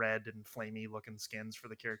like red and flamey looking skins for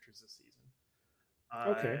the characters this season. Uh,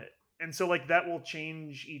 Okay. and so like that will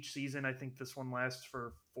change each season. I think this one lasts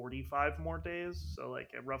for 45 more days. So like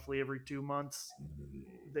roughly every 2 months,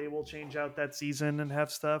 they will change out that season and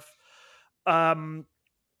have stuff. Um,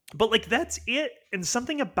 but like that's it. And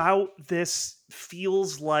something about this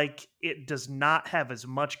feels like it does not have as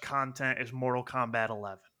much content as Mortal Kombat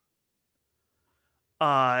 11.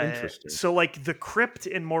 Interesting. So like the crypt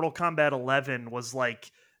in Mortal Kombat 11 was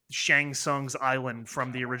like Shang Tsung's island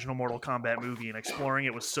from the original Mortal Kombat movie, and exploring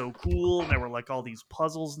it was so cool. And there were like all these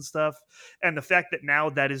puzzles and stuff. And the fact that now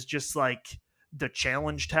that is just like the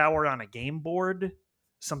challenge tower on a game board,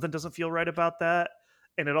 something doesn't feel right about that.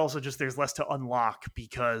 And it also just there's less to unlock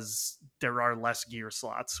because there are less gear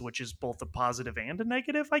slots, which is both a positive and a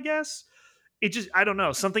negative, I guess. it just, I don't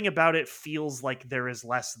know, something about it feels like there is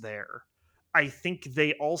less there. I think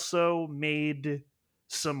they also made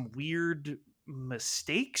some weird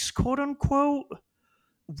mistakes, quote unquote,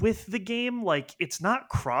 with the game. Like, it's not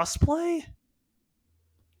crossplay,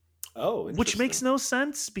 Oh, which makes interesting. no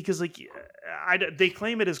sense because, like, they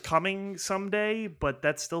claim it is coming someday, but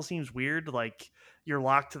that still seems weird. Like, you're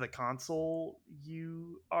locked to the console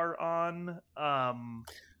you are on.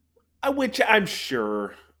 Which I'm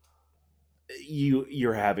sure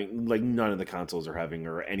you're having, like, none of the consoles are having,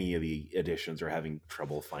 or any of the editions are having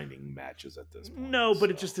trouble finding matches at this point. No, but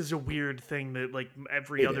it So just is a weird thing that, like,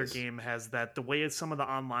 every it other is. game has that. The way some of the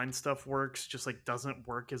online stuff works just, like, doesn't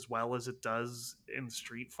work as well as it does in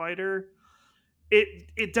Street Fighter.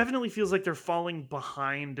 It definitely feels like they're falling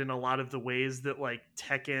behind in a lot of the ways that, like,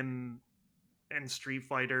 Tekken and Street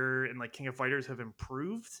Fighter and, like, King of Fighters have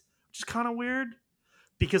improved, which is kind of weird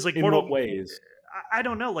because, like, In what ways? I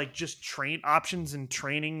don't know, like, just train options in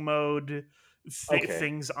training mode, Okay.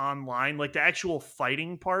 things online, like the actual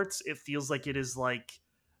fighting parts. It feels like it is, like,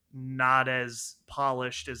 not as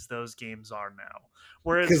polished as those games are now. Because,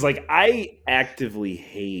 Whereas, like, I actively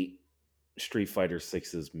hate Street Fighter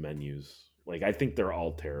Six's menus. Like, I think they're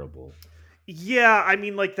all terrible. yeah, I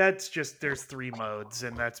mean, like, that's just, there's three modes,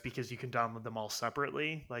 and that's because you can download them all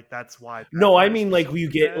separately. Like, that's why that No, I part is mean, like, so you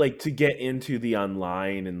get, bad. like, to get into the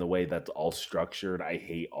online and the way that's all structured. I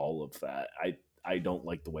hate all of that. I don't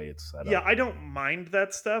like the way it's set Yeah, up. I don't mind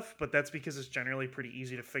that stuff, but that's because it's generally pretty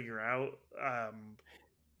easy to figure out.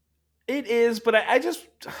 It is, but I just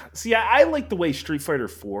see. I like the way Street Fighter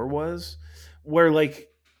Four was, where, like,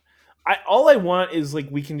 I all I want is, like,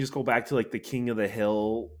 we can just go back to, like, the King of the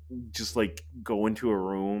Hill, just, like, go into a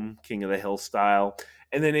room, King of the Hill style,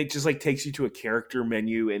 and then it just, like, takes you to a character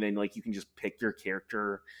menu, and then, like, you can just pick your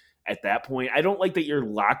character at that point. I don't like that you're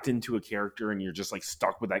locked into a character and you're just, like,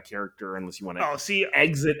 stuck with that character unless you want to Oh, see,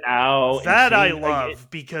 exit out and that I change. Like, love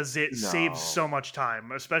because it saves no, so much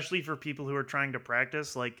time, especially for people who are trying to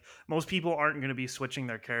practice. Like, most people aren't going to be switching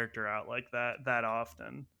their character out like that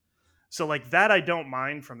often. So, like, that I don't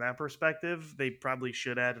mind from that perspective. They probably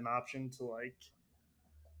should add an option to, like,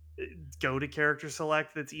 go to character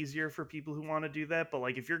select that's easier for people who want to do that. But,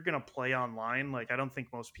 like, if you're going to play online, like, I don't think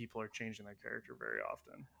most people are changing their character very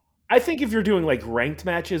often. I think if you're doing, like, ranked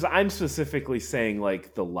matches, I'm specifically saying,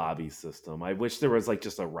 like, the lobby system. I wish there was, like,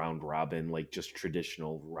 just a round robin, like, just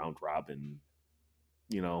traditional round robin,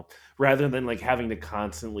 rather than, like, having to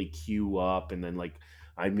constantly queue up and then, like,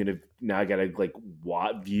 I gotta, like,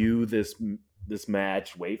 view this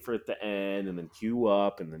match, wait for it to end, and then queue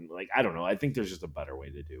up, and then, like, I don't know. I think there's just a better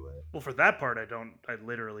way to do it. Well, for that part, I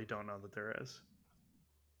literally don't know that there is.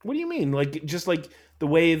 What do you mean? Like, just like the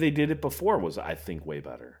way they did it before was, I think, way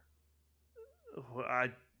better. I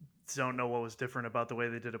don't know what was different about the way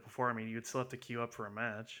they did it before. I mean, you'd still have to queue up for a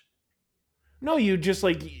match. No, you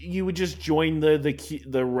would just join the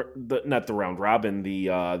not the round robin,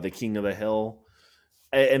 the King of the Hill,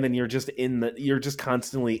 and then you're just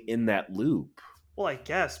constantly in that loop. Well, I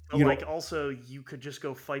guess, but, You like, know, also you could just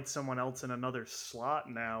go fight someone else in another slot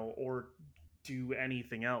now, or do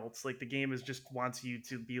anything else. Like, the game is just wants you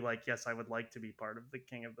to be like, yes, I would like to be part of the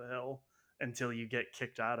King of the Hill until you get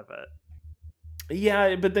kicked out of it.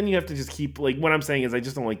 yeah, but then you have to just keep, like, what I'm saying is, I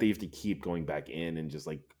just don't like that you have to keep going back in and just,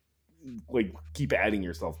 like keep adding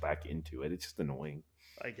yourself back into it. It's just annoying.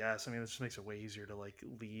 I guess. I mean, this just makes it way easier to, like,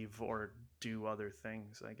 leave or do other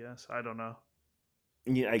things. I guess. I don't know.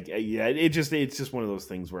 Yeah, yeah. It's just one of those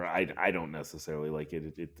things where I don't necessarily like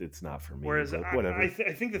it. It's not for me, Whereas but whatever. I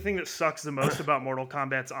think the thing that sucks the most about Mortal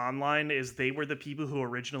Kombat's online is they were the people who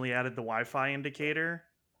originally added the Wi-Fi indicator.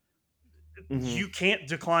 Hmm. You can't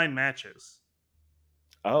decline matches.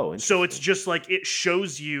 Oh, So it's interesting. just like, it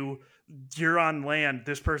shows you you're on land,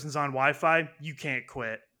 this person's on Wi-Fi, you can't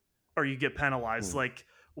quit or you get penalized. Hmm. Like,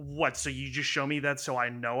 what? So you just show me that so I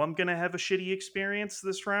know I'm gonna have a shitty experience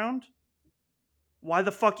this round? Why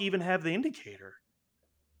the fuck even have the indicator?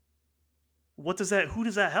 What does that? Who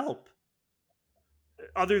does that help?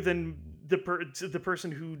 Other than the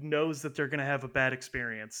person who knows that they're gonna have a bad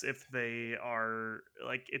experience if they are,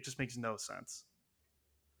 like, it just makes no sense.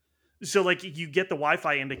 So, like, you get the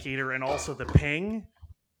Wi-Fi indicator and also the ping.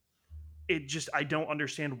 It just, I don't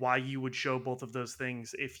understand why you would show both of those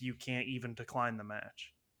things if you can't even decline the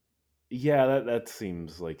match. Yeah, that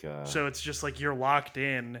seems like So it's just like you're locked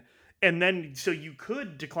in, and then so you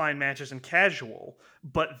could decline matches in casual,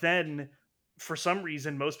 but then for some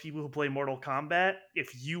reason most people who play Mortal Kombat, if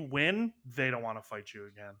you win, they don't want to fight you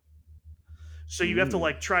again. So you have to, mm,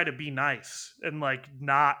 like, try to be nice and, like,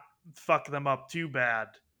 not fuck them up too bad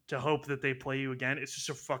to hope that they play you again. It's just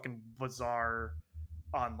a fucking bizarre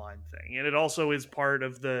online thing, and it also is part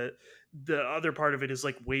of the other part of it is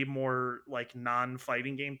like way more like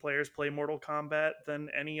non-fighting game players play Mortal Kombat than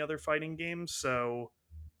any other fighting game. So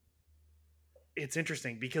it's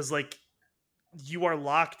interesting because like you are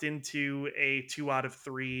locked into a 2 out of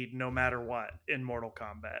 3 no matter what in Mortal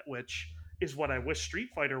Kombat, which is what I wish Street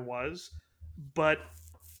Fighter was, but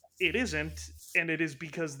it isn't, and it is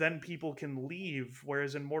because then people can leave.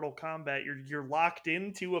 Whereas in Mortal Kombat, you're locked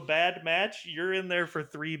into a bad match. You're in there for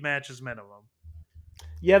 3 matches minimum.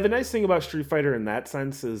 Yeah, the nice thing about Street Fighter in that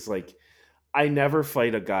sense is like I never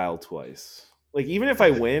fight a Guile twice. Like even if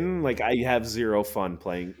I win, like I have zero fun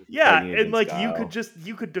playing Yeah, fighting and against like Guile.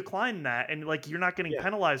 you could decline that, and like you're not getting Yeah.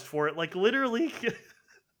 penalized for it. Like literally,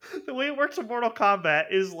 the way it works in Mortal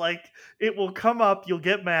Kombat is like it will come up, you'll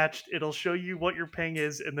get matched, it'll show you what your ping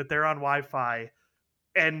is and that they're on Wi-Fi,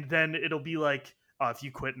 and then it'll be like, oh, if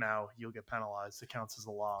you quit now, you'll get penalized. It counts as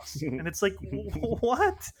a loss, and it's like,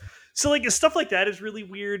 what? So like stuff like that is really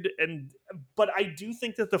weird, and but I do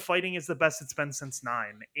think that the fighting is the best it's been since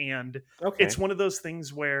 9, and it's Okay. one of those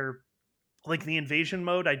things where like the invasion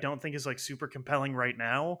mode I don't think is like super compelling right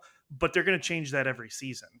now, but they're going to change that every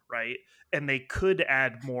season, right? And they could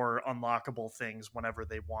add more unlockable things whenever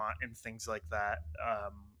they want and things like that.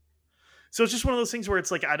 So it's just one of those things where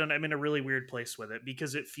it's like I don't know, I'm in a really weird place with it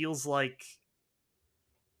because it feels like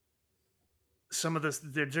some of this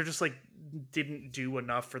they're just like didn't do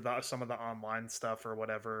enough for the some of the online stuff or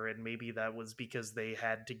whatever, and maybe that was because they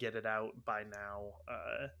had to get it out by now.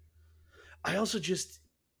 I also just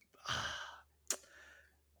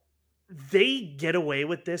they get away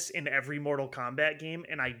with this in every Mortal Kombat game,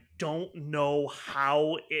 and I don't know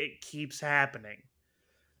how it keeps happening.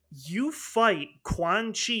 You fight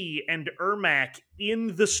Quan Chi and Ermac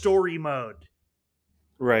in the story mode.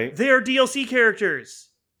 Right. They are DLC characters.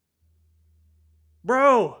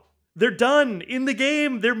 Bro, they're done in the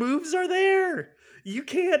game. Their moves are there. You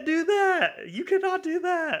can't do that. You cannot do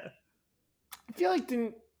that. I feel like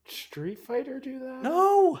didn't Street Fighter do that?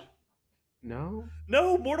 No. No?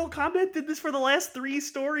 No, Mortal Kombat did this for the last 3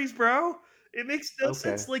 stories, bro. It makes no Okay.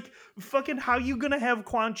 sense. Like, fucking, how you gonna have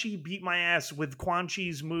Quan Chi beat my ass with Quan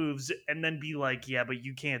Chi's moves and then be like, yeah, but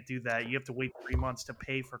you can't do that. You have to wait 3 months to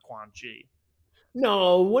pay for Quan Chi.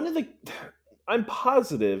 No, one of the I'm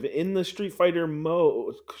positive in the Street Fighter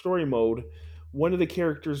mode story mode, one of the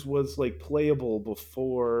characters was like playable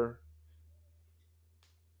before.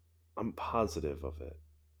 I'm positive of it.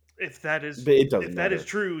 If that is But it doesn't if that is matter.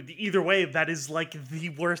 true, either way, that is like the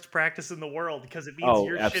worst practice in the world because it means Oh,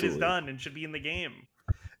 your shit is absolutely. done and should be in the game.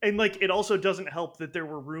 And like, it also doesn't help that there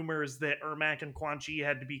were rumors that Ermac and Quan Chi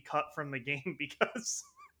had to be cut from the game because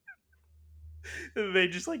they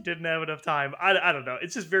just like didn't have enough time. I don't know.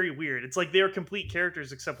 It's just very weird. It's like they are complete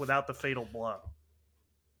characters except without the fatal blow.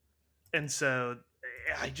 And so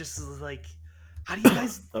I just like, how do you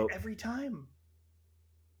guys Oh, every time?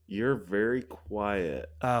 you're very quiet.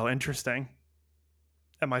 Oh, interesting.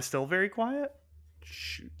 Am I still very quiet?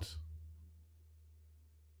 Shoot.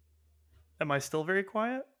 Am I still very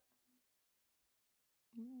quiet?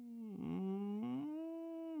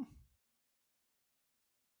 Mm,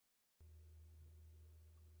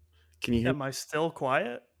 Can you hear? Am I still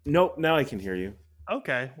quiet? Nope, now I can hear you.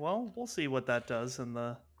 Okay, well, we'll see what that does in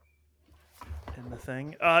the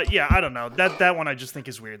thing. Yeah, I don't know. That one I just think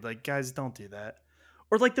is weird. Like, guys, don't do that.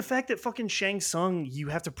 Or like the fact that fucking Shang Tsung, you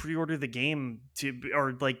have to pre-order the game to,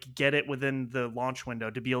 or like get it within the launch window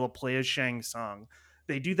to be able to play as Shang Tsung.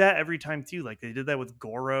 They do that every time too. Like they did that with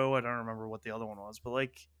Goro. I don't remember what the other one was, but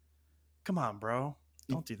like, come on, bro,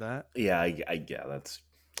 don't do that. Yeah, yeah, that's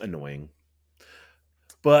annoying.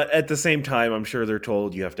 But at the same time, I'm sure they're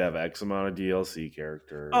told you have to have X amount of DLC Oh,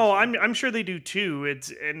 characters. I'm sure they do too.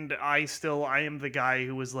 It's and I am the guy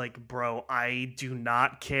who was like, bro, I do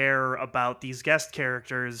not care about these guest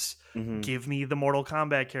characters. Mm-hmm. Give me the Mortal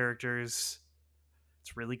Kombat characters.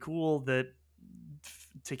 It's really cool that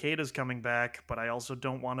Takeda's coming back, but I also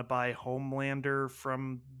don't want to buy Homelander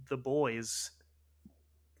from the boys.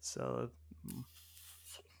 So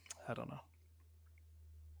I don't know.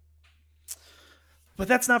 But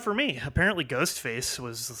that's not for me. Apparently, Ghostface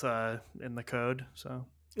was in the code. So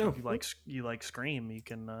Oh, if you like Scream, you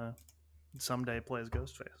can someday play as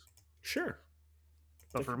Ghostface. sure.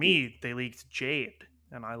 But That for could be. me, they leaked Jade,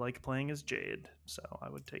 and I like playing as Jade, so I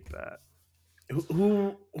would take that.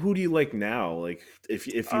 Who do you like now? Like, if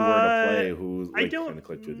you were to Uh, play, who I like don't kind of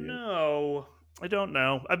clicked with you? know. I don't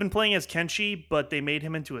know. I've been playing as Kenshi, but they made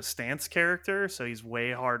him into a stance character, so he's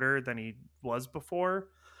way harder than he was before.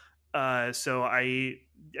 So I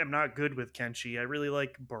am not good with Kenshi. I really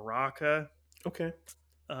like Baraka. Okay.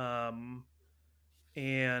 Um,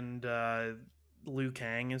 and Liu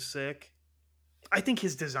Kang is sick. I think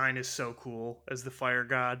his design is so cool as the fire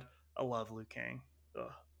god. I love Liu Kang.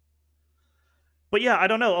 Ugh. But yeah, I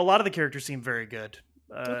don't know. A lot of the characters seem very good,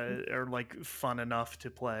 Okay. or like fun enough to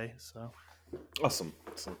play. So Awesome.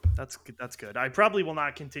 Awesome. that's good. I probably will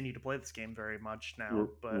not continue to play this game very much now,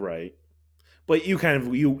 but Right. But you kind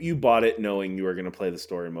of you bought it knowing you were going to play the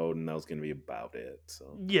story mode and that was going to be about it.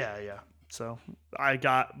 So yeah. So I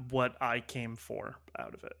got what I came for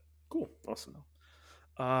out of it. cool. Awesome.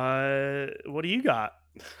 What do you got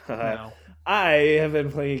now? I have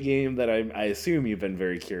been playing a game that I assume you've been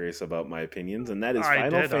very curious about my opinions, and that is I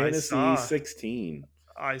Final did. I Fantasy saw. 16.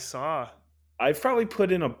 I saw. I've probably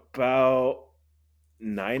put in about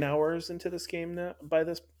 9 hours into this game now by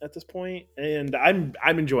this at this point, and I'm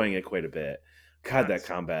enjoying it quite a bit. God, that Nice.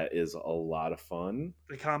 combat is a lot of fun.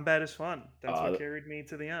 The combat is fun. That's what Uh, carried me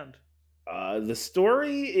to the end. the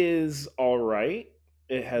story is all right.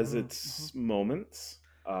 It has Mm-hmm. its moments.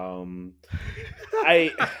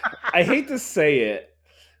 I I hate to say it,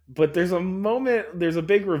 but there's a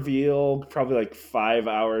big reveal, probably like 5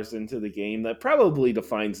 hours into the game, that probably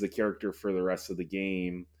defines the character for the rest of the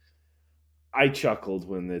game. I chuckled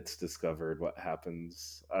when it's discovered what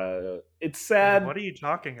happens. It's sad. What are you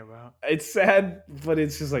talking about? It's sad, but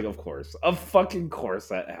it's just like, of fucking course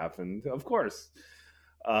that happened. Of course.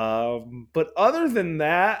 But other than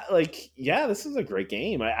that, like, yeah, this is a great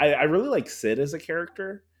game. I really like Sid as a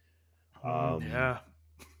character. Um, Yeah.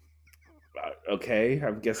 okay,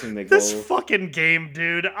 I'm guessing they This go. fucking game,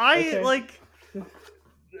 dude. I Okay. like.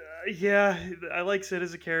 Yeah, I like Sid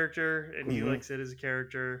as a character, and you Hmm. like Sid as a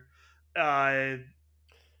character. Uh,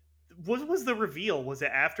 what was the reveal? Was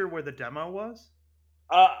it after where the demo was?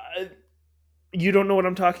 Uh, you don't know what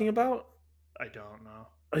I'm talking about? I don't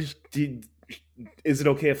know. Did, is it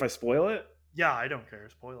okay if I spoil it? Yeah, I don't care.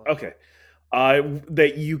 Spoiler. Okay.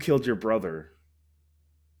 That you killed your brother.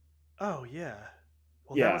 Oh yeah.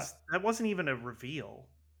 Well, Yeah. that wasn't even a reveal.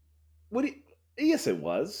 What? Yes, it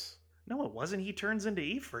was. No, it wasn't. He turns into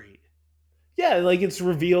Ifrit. Yeah, like it's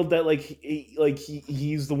revealed that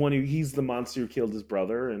he's the one he's the monster who killed his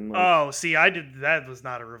brother, and like Oh, see, I did that was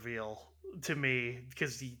not a reveal to me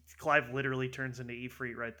because Clive literally turns into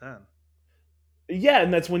Ifrit right then. yeah,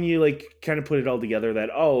 and that's when you like kind of put it all together that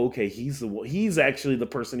okay, he's actually the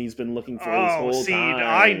person he's been looking for this Oh, whole see,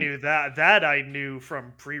 I time. knew that. That I knew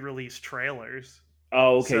from pre-release trailers.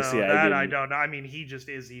 Oh, okay. See, So I that I didn't. don't know. I mean, he just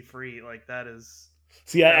is Ifrit. Like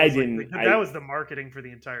See, that I was like didn't. that was the marketing for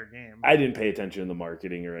the entire game. I didn't pay attention to the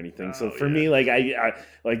marketing or anything. So Oh for yeah. me, like I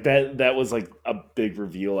like that was like a big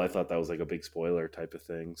reveal. I thought that was like a big spoiler type of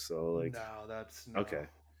thing. So like No, that's no. okay.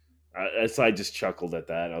 So I just chuckled at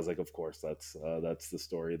that. I was like, of course, that's the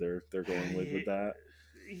story they're going with that.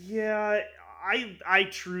 Yeah, I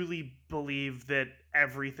truly believe that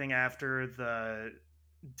everything after the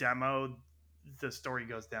demo, the story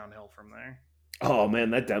goes downhill from there. Oh man,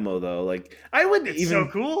 that demo though, like It's so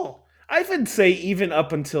cool. I would say even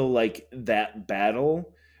up until like that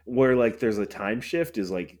battle where like there's a time shift is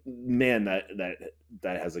like man that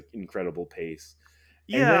has an incredible pace.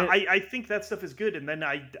 And Yeah, then I think that stuff is good, and then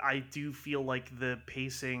I do feel like the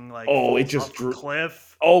pacing like oh, it falls just off a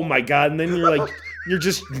cliff. oh my god! And then you're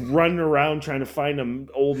just running around trying to find an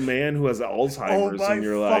old man who has Oh Alzheimer's,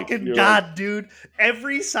 and my fucking god, dude!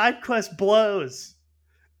 Every side quest blows,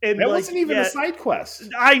 and that like wasn't even a yeah, side quest.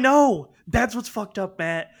 I know. That's what's fucked up,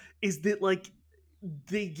 Matt. Is that like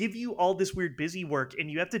they give you all this weird busy work,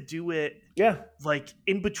 and you have to do it Yeah. like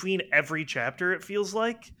in between every chapter. It feels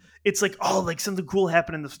like it's like oh, like something cool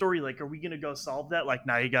happened in the story. Like, are we gonna go solve that? Like,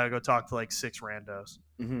 now you gotta go talk to like six randos,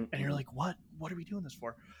 Hmm. and you're like, what? What are we doing this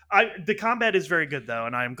for? The combat is very good though,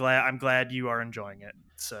 and I'm glad you are enjoying it.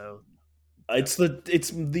 So It's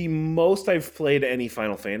the most I've played any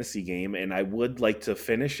Final Fantasy game, and I would like to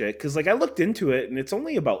finish it because like I looked into it, and it's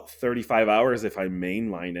only about 35 hours if I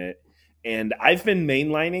mainline it. And I've been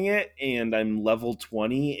mainlining it, and I'm level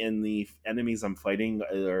 20, and the enemies I'm fighting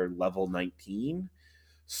are level 19.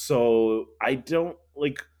 So I don't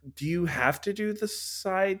like. Do you have to do the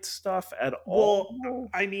side stuff at well, all?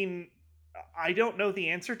 I mean, I don't know the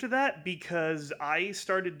answer to that because I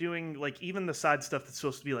started doing like even the side stuff that's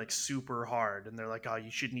supposed to be like super hard, and they're like, "Oh, you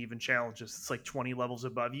shouldn't even challenge this. It's like 20 levels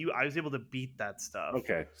above you." I was able to beat that stuff,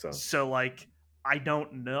 Okay, so so like I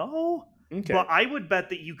don't know, okay, but I would bet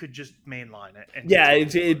that you could just mainline it and yeah,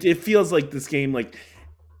 continue on. it feels like this game like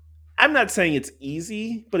I'm not saying it's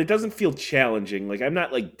easy, but it doesn't feel challenging. Like I'm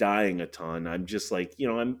not like dying a ton. I'm just like,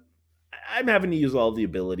 I'm having to use all the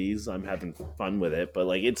abilities. I'm having fun with it, but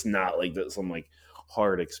like it's not like some like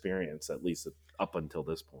hard experience at least up until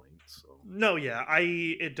this point. So, No, yeah, I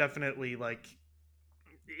it definitely like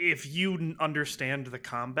if you understand the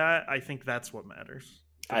combat, I think that's what matters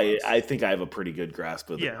the I most. think I have a pretty good grasp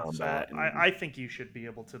of the Yeah, so combat, I think you should be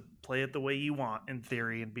able to play it the way you want in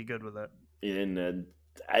theory and be good with it. and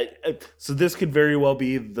so this could very well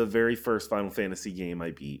be the very first Final Fantasy game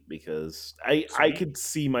I beat, because I Sweet. could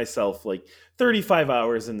see myself like 35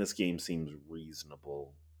 hours in this game seems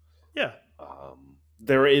reasonable. Yeah.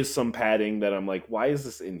 There is some padding that I'm like, why is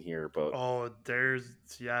this in here? Oh, there's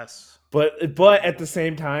yes. But at the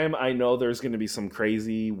same time, I know there's going to be some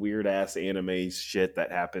crazy weird ass anime shit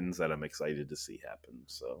that happens that I'm excited to see happen.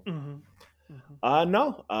 So Hmm. Hmm.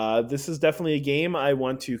 no, this is definitely a game I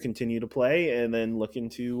want to continue to play, and then look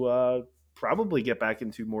into probably get back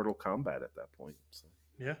into Mortal Kombat at that point. So.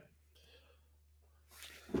 Yeah.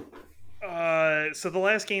 So the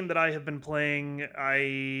last game that I have been playing,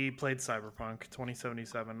 I played Cyberpunk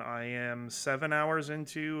 2077. I am 7 hours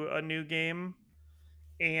into a new game,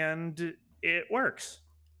 and it works.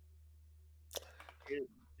 It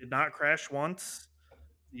did not crash once.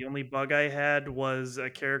 The only bug I had was a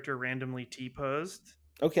character randomly T-posed,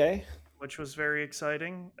 Okay. which was very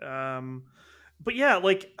exciting. But yeah,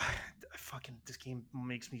 like, fucking, this game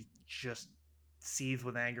makes me just seethe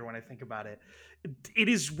with anger when I think about it. It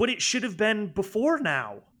is what it should have been before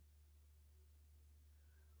now.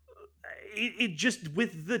 It just,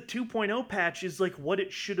 with the 2.0 patch, is like what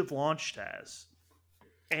it should have launched as.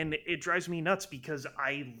 And it drives me nuts because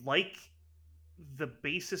I like the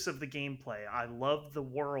basis of the gameplay. I love the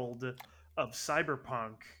world of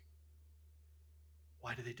Cyberpunk.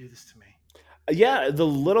 Why do they do this to me? Yeah, the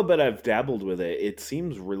little bit I've dabbled with it, it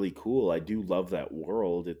seems really cool. I do love that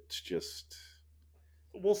world. It's just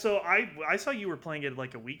Well, so I saw you were playing it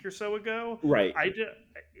like a week or so ago. right. I did,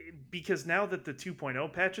 because now that the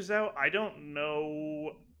 2.0 patch is out, I don't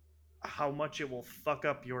know how much it will fuck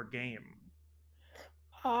up your game.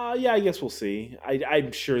 Yeah, I guess we'll see.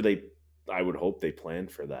 I'm sure they. I would hope they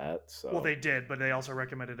planned for that. Well, So. they did, but they also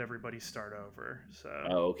recommended everybody start over. So,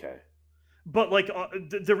 Oh, okay. but like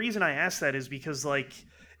the reason I asked that is because like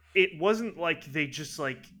it wasn't like they just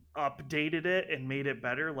like updated it and made it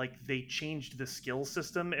better. Like they changed the skill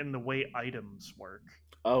system and the way items work.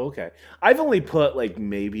 Oh, okay. I've only put like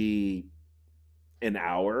maybe an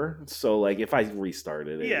hour, so like if I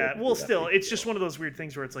restarted, it Yeah, wouldn't well, be that still, big a it's just deal. one of those weird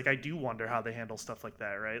things where it's like I do wonder how they handle stuff like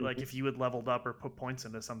that, right? Like Mhm. if you had leveled up or put points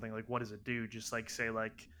into something, like what does it do? Just like say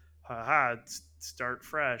like, haha, start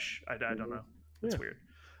fresh. I don't Mhm. know. It's Yeah. weird.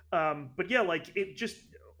 But yeah, like it just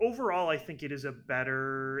overall, I think it is a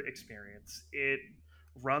better experience. It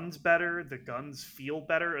runs better. The guns feel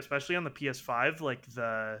better, especially on the PS5. Like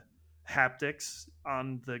the haptics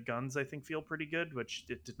on the guns, I think feel pretty good, which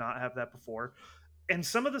it did not have that before. And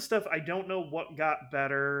some of the stuff I don't know what got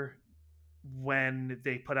better when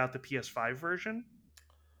they put out the PS5 version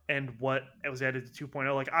and what was added to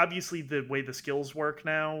 2.0. Like obviously the way the skills work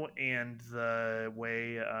now and the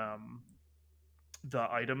way the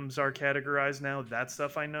items are categorized now, that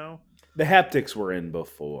stuff I know. The haptics were in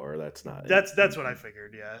before. That's not That's what I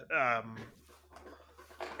figured. Yeah.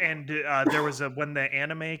 And there was a when the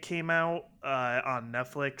anime came out on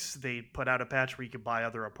Netflix, they put out a patch where you could buy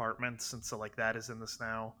other apartments, and so like that is in this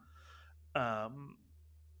now. Um,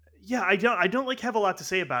 yeah, I don't like have a lot to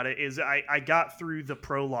say about it. Is I got through the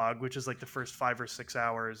prologue, which is like the first 5 or 6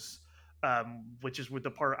 hours, which is with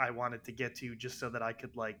the part I wanted to get to, just so that I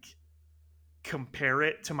could like compare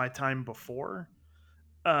it to my time before.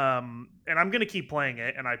 And I'm gonna keep playing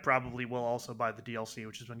it, and I probably will also buy the DLC,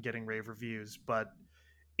 which has been getting rave reviews. But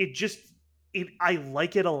it just it I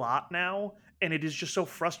like it a lot now, and it is just so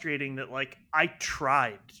frustrating that like I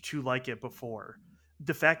tried to like it before.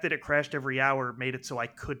 The fact that it crashed every hour made it so I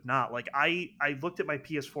could not. Like I looked at my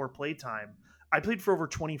PS4 playtime. I played for over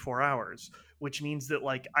 24 hours, which means that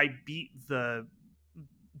like I beat the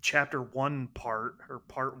chapter 1 part or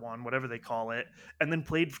part 1, whatever they call it, and then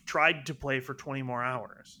tried to play for 20 more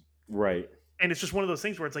hours. right. And it's just one of those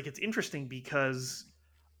things where it's like it's interesting because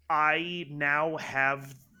I now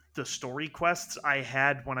have the story quests I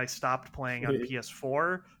had when I stopped playing on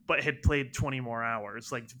PS4, but had played 20 more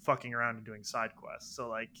hours, like fucking around and doing side quests. So,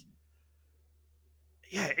 like,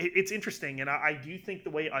 yeah, it's interesting. And I do think the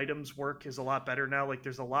way items work is a lot better now. Like,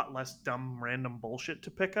 there's a lot less dumb, random bullshit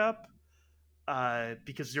to pick up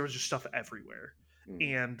because there was just stuff everywhere.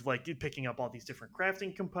 Mm. And like picking up all these different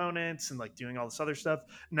crafting components and like doing all this other stuff.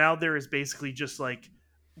 Now there is basically just like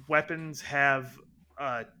weapons have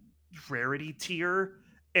a rarity tier,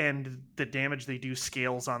 and the damage they do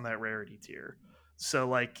scales on that rarity tier. So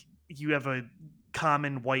like you have a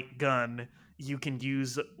common white gun, you can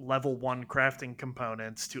use level 1 crafting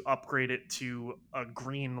components to upgrade it to a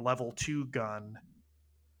green level 2 gun,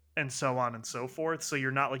 and so on and so forth. So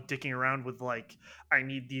you're not like dicking around with like, I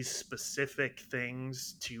need these specific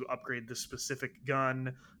things to upgrade this specific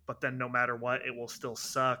gun, but then no matter what, it will still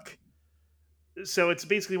suck. So it's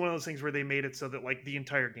basically one of those things where they made it so that like the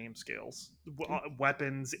entire game scales,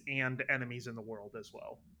 weapons and enemies in the world as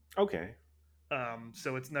well. Okay.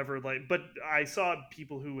 So it's never like, but I saw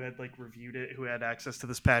people who had like reviewed it, who had access to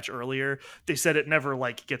this patch earlier. They said it never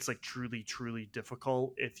like gets like truly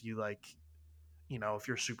difficult if you like, if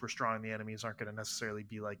you're super strong, the enemies aren't going to necessarily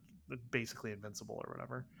be like basically invincible or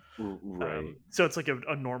whatever. Right. So it's like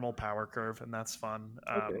a normal power curve, and that's fun.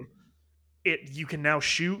 Okay. You can now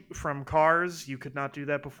shoot from cars. You could not do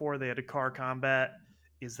that before. They had a car combat.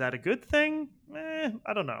 Is that a good thing?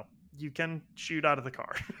 I don't know. You can shoot out of the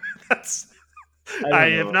car. That's I I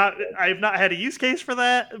don't have know. not had a use case for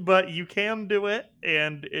that, but you can do it,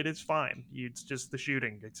 and it is fine. It's just the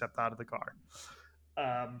shooting, except out of the car.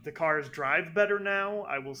 The cars drive better now.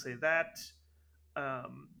 I will say that.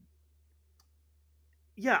 Um,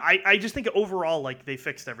 yeah, I just think overall, like they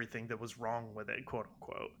fixed everything that was wrong with it, quote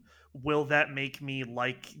unquote. Will that make me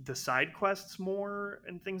like the side quests more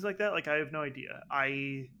and things like that? Like I have no idea.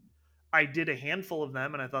 I did a handful of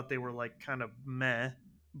them and I thought they were like kind of meh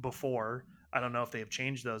before. I don't know if they have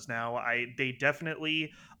changed those now. They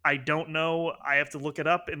definitely, I don't know. I have to look it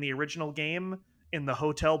up. In the original game, in the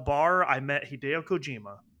hotel bar, I met Hideo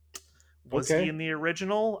Kojima. Was he Okay. in the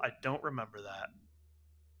original? I don't remember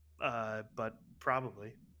that. But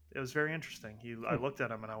probably. It was very interesting. I looked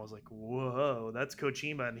at him and I was like, "Whoa, that's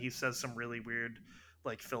Kojima," and he says some really weird,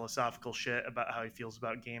 like philosophical shit about how he feels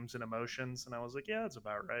about games and emotions, and I was like, "Yeah, that's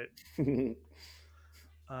about right."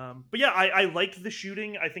 But yeah, I like the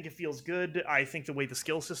shooting. I think it feels good. I think the way the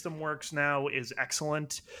skill system works now is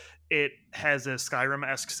excellent. It has a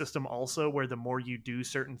Skyrim-esque system also, where the more you do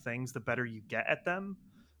certain things, the better you get at them.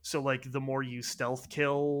 So like the more you stealth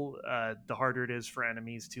kill, the harder it is for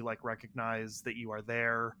enemies to like recognize that you are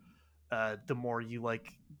there. The more you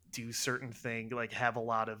like do certain thing, like have a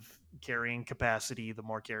lot of carrying capacity, the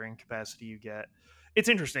more carrying capacity you get. It's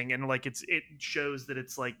interesting, and like it shows that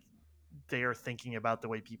it's like they are thinking about the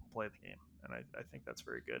way people play the game, and I think that's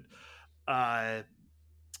very good. Uh,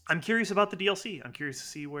 I'm curious about the DLC. I'm curious to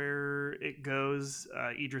see where it goes.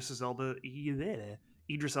 Idris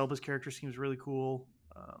Elba's character seems really cool.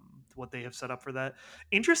 What they have set up for that.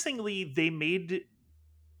 Interestingly, they made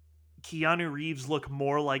Keanu Reeves look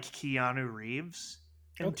more like Keanu Reeves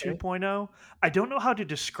in Okay. 2.0. I don't know how to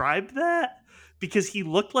describe that because he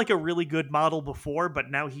looked like a really good model before, but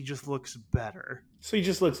now he just looks better. So he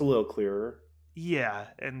just looks a little clearer. Yeah,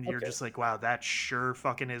 and you're Okay. just like, wow, that sure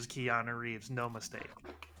fucking is Keanu Reeves, no mistake.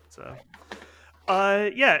 So,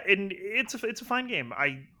 yeah, and it's a fine game.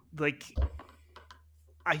 Like,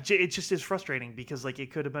 it just is frustrating because like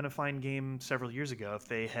it could have been a fine game several years ago if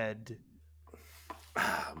they had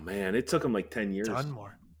Ah, man, it took him like 10 done years.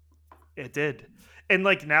 more. It did. And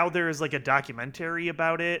like now there is like a documentary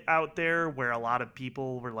about it out there where a lot of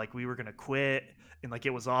people were like, we were gonna quit and like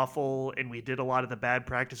it was awful and we did a lot of the bad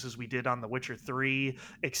practices we did on The Witcher 3,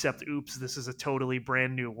 except oops, this is a totally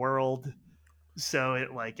brand new world. So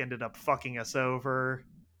it like ended up fucking us over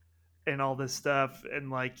and all this stuff. And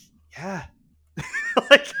like, yeah.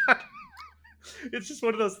 Like it's just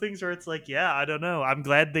one of those things where it's like, yeah, I don't know. I'm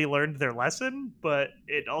glad they learned their lesson, but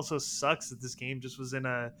it also sucks that this game just was in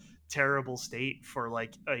a terrible state for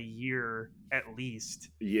like a year at least.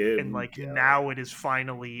 Yeah, And like yeah. now it is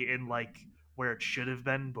finally in like where it should have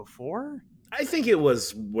been before. I think it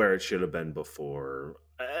was where it should have been before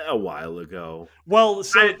a while ago. Well,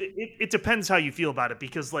 so I it depends how you feel about it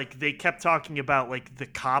because like they kept talking about like the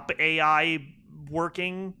cop AI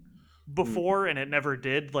working mm, before and it never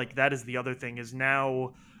did. Like that is the other thing is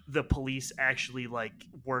now the police actually like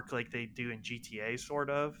work like they do in GTA sort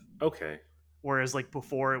of. okay. Whereas like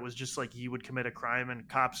before it was just like you would commit a crime and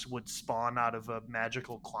cops would spawn out of a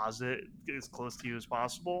magical closet as close to you as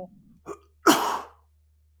possible.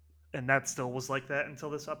 And that still was like that until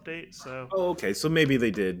this update. So Oh, okay. So maybe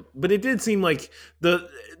they did, but it did seem like the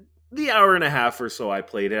hour and a half or so I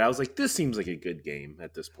played it, I was like, this seems like a good game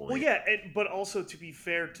at this well, point. yeah, but also to be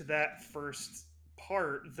fair to that first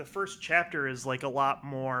part, the first chapter is like a lot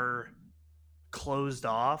more closed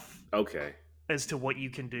off Okay. as to what you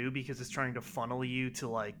can do because it's trying to funnel you to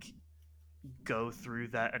like go through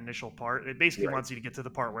that initial part. It basically Right. wants you to get to the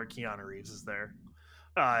part where Keanu Reeves is there.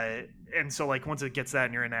 And so like once it gets that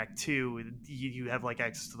and you're in Act Two, you have like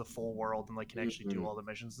access to the full world and like can actually do Mm-mm. all the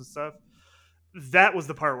missions and stuff. That was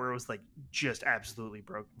the part where it was like just absolutely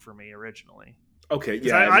broken for me originally. Okay.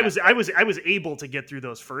 Because Yeah. I was able to get through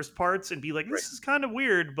those first parts and be like, Right. this is kind of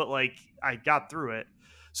weird, but like I got through it.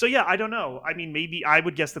 So yeah, I don't know. I mean, maybe I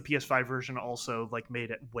would guess the PS5 version also like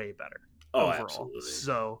made it way better Oh, overall. absolutely.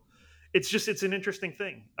 So it's an interesting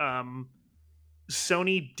thing.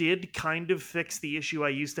 Sony did kind of fix the issue I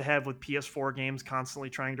used to have with PS4 games constantly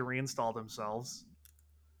trying to reinstall themselves.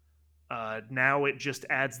 Now it just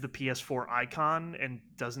adds the PS4 icon and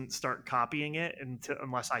doesn't start copying it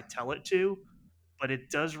unless I tell it to. But it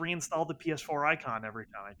does reinstall the PS4 icon every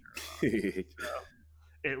time I turn it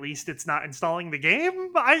on. At least it's not installing the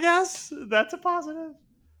game, I guess. That's a positive.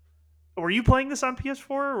 Were you playing this on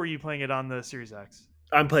PS4 or were you playing it on the Series X?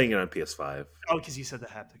 I'm playing it on PS5. Oh, because you said the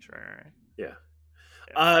haptics, right? Yeah.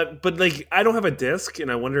 Yeah. But like, I don't have a disc,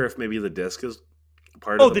 and I wonder if maybe the disc is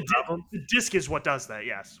part Oh, of the problem. the disc is what does that.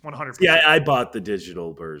 Yes, 100%. Yeah, I bought the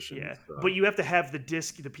digital version. Yeah, So. but you have to have the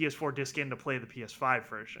disc, the PS4 disc in to play the PS5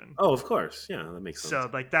 version. Oh, of course. Yeah, that makes sense. So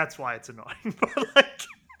like that's why it's annoying. But like,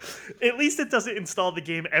 at least it doesn't install the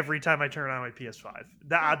game every time I turn on my PS5.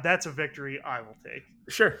 That's a victory I will take.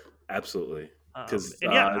 Sure, absolutely. Because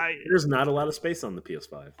yeah, there's not a lot of space on the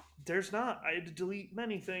PS5. There's not. I had to delete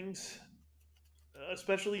many things,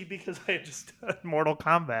 especially because I had just done Mortal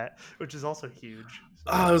Kombat, which is also huge.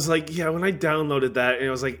 So. I was like, yeah, when I downloaded that, and it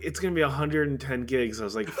was like, it's going to be 110 gigs. I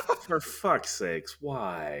was like, for fuck's sakes,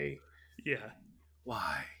 why? Yeah.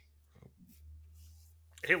 Why?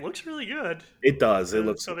 It looks really good. It does. It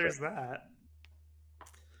looks so. There's that.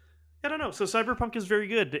 I don't know. So Cyberpunk is very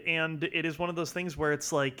good, and it is one of those things where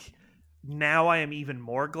it's like, now I am even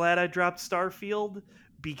more glad I dropped Starfield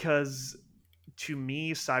because to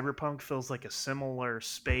me, Cyberpunk feels like a similar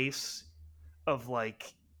space of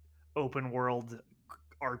like open world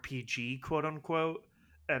RPG, quote unquote,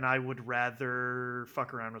 and I would rather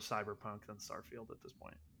fuck around with Cyberpunk than Starfield at this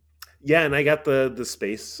point. Yeah, and I got the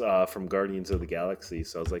space from Guardians of the Galaxy,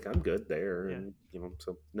 so I was like, I'm good there, Yeah. and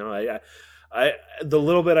so no, I the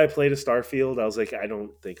little bit I played of Starfield, I was like, I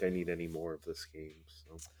don't think I need any more of this game.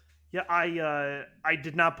 So. Yeah, I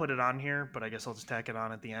did not put it on here, but I guess I'll just tack it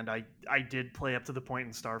on at the end. I did play up to the point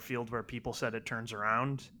in Starfield where people said it turns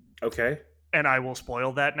around. Okay. And I will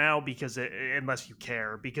spoil that now because unless you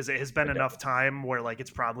care, because it has been enough time where like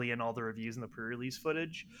it's probably in all the reviews and the pre-release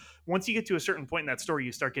footage. Once you get to a certain point in that story,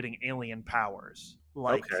 you start getting alien powers,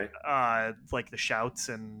 like the shouts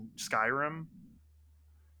in Skyrim.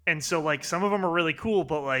 And so like some of them are really cool,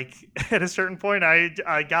 but like at a certain point,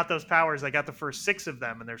 I got those powers. I got the first 6 of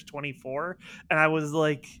them, and there's 24, and I was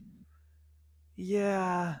like,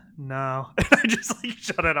 yeah, no, and I just like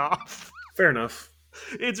shut it off. Fair enough.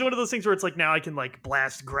 It's one of those things where it's like now I can like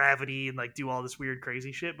blast gravity and like do all this weird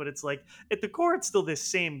crazy shit, but it's like at the core it's still this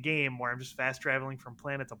same game where I'm just fast traveling from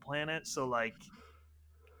planet to planet. So like,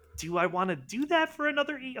 do I want to do that for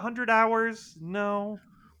another 800 hours? No,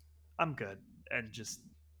 I'm good. And just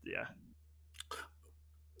yeah.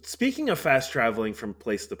 Speaking of fast traveling from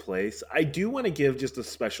place to place, I do want to give just a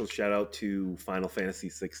special shout out to Final Fantasy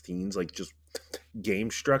 16's like just game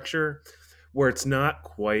structure, where it's not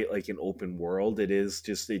quite like an open world.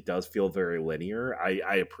 It does feel very linear.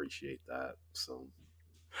 I appreciate that. So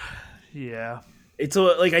yeah, it's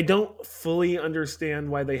like I don't fully understand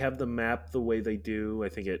why they have the map the way they do. I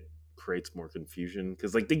think it creates more confusion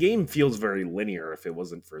because like the game feels very linear if it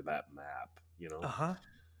wasn't for that map,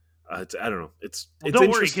 I don't know. It's don't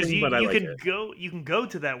worry interesting, because but I like can go. You can go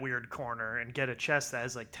to that weird corner and get a chest that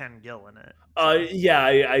has like 10 gil in it. So. Yeah,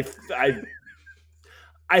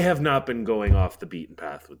 I have not been going off the beaten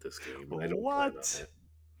path with this game. I don't plan on it.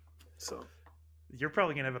 So you're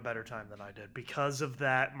probably gonna have a better time than I did because of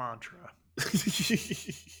that mantra.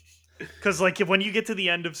 Because like when you get to the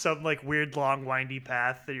end of some like weird long windy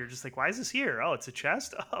path that you're just like, why is this here? Oh, it's a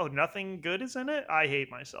chest. Oh, nothing good is in it. I hate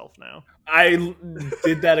myself now. I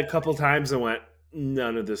did that a couple times and went,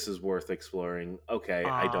 none of this is worth exploring. Okay,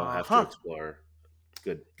 I don't have to explore.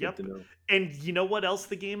 Good to know. And you know what else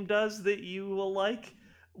the game does that you will like?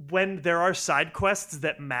 When there are side quests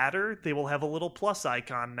that matter, they will have a little plus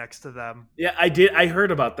icon next to them. Yeah, I did. I heard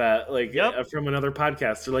about that, like from another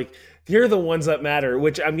podcast. They're like, here are the ones that matter.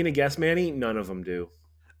 Which I'm gonna guess, Manny, none of them do.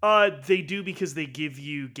 They do because they give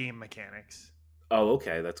you game mechanics. Oh,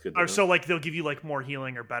 okay, that's good. So like they'll give you like more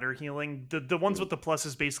healing or better healing. The ones with the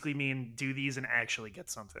pluses basically mean do these and actually get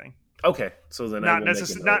something. Okay, so then not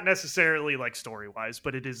necessarily like story wise,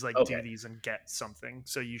 but it is like do these and get something.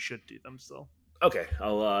 So you should do them still. Okay,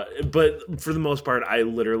 but for the most part, I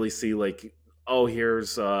literally see like, oh,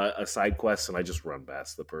 here's a side quest, and I just run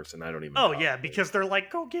past the person. I don't even. Oh yeah, because they're like,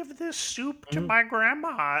 go give this soup to my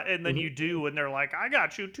grandma, and then you do, and they're like, I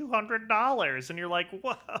got you $200, and you're like,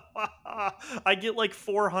 what? I get like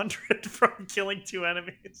 400 from killing 2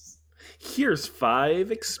 enemies. Here's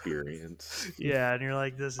 5 experience. Yeah, and you're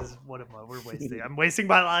like, this is what am I? We're wasting. I'm wasting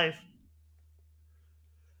my life.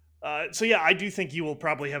 So yeah, I do think you will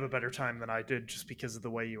probably have a better time than I did just because of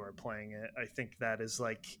the way you are playing it. I think that is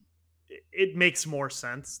like it makes more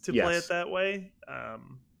sense to play it Yes. that way.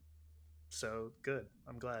 So good.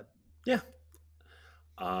 I'm glad. Yeah.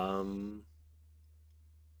 Um.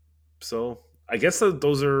 So I guess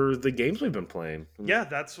those are the games we've been playing. Yeah,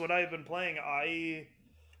 that's what I've been playing. I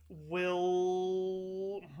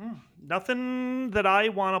will nothing that I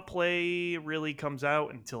want to play really comes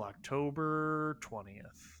out until October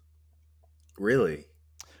 20th. Really?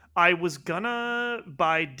 I was gonna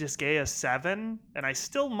buy Disgaea 7, and I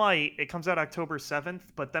still might. It comes out October 7th,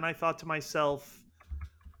 but then I thought to myself,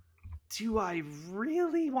 do I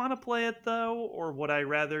really want to play it though? Or would I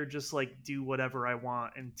rather just like do whatever I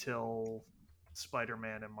want until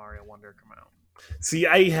Spider-Man and Mario Wonder come out? See,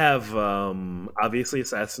 I have obviously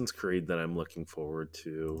Assassin's Creed that I'm looking forward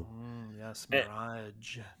to. Yes, Eh,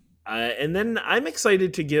 Mirage. and then I'm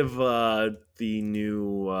excited to give the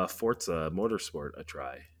new Forza Motorsport a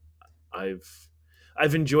try. I've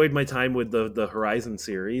I've enjoyed my time with the Horizon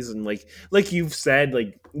series, and like you've said,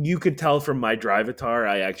 like you could tell from my Drivatar,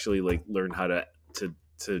 I actually like learned how to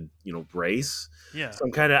race. Yeah. So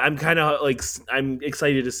I'm kind of like I'm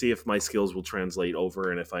excited to see if my skills will translate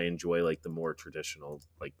over and if I enjoy like the more traditional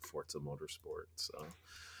like Forza Motorsport. So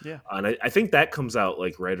Yeah. and I think that comes out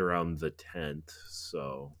like right around the 10th.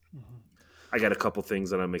 So Mhm. I got a couple things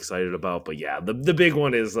that I'm excited about, but yeah, the big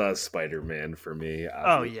one is Spider-Man for me,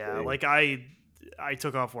 Oh yeah, obviously. like I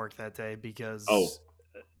took off work that day Oh, because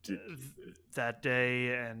d- that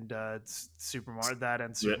day and Super Mario that and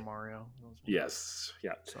yeah, Super Mario. yes,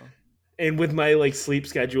 yeah. So And with my like sleep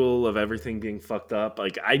schedule of everything being fucked up,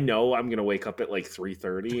 like I know I'm gonna wake up at like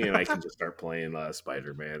 3:30 and I can just start playing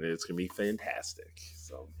Spider-Man. It's gonna be fantastic.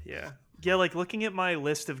 So yeah. Yeah, like looking at my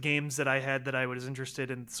list of games that I had that I was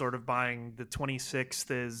interested in sort of buying, the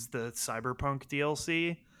 26th is the Cyberpunk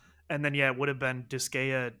DLC. And then yeah, it would have been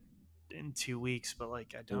Disgaea in 2 weeks, but like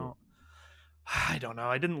mm. I don't know.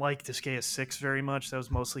 I didn't like Disgaea 6 very much. That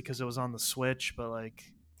was mostly because it was on the Switch, but like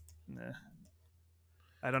nah,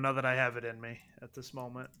 I don't know that I have it in me at this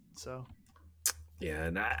moment. So Yeah,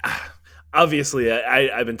 and obviously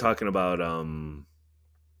I've been talking about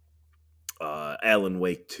Alan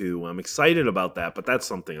Wake 2. I'm excited about that, but that's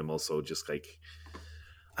something I'm also just like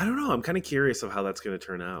I don't know. I'm kind of curious of how that's going to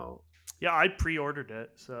turn out. yeah, I pre-ordered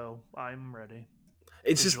it, so I'm ready.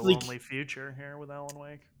 It's just Digital like only future here with Alan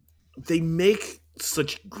Wake. they make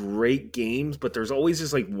such great games, but there's always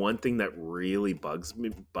just like one thing that really bugs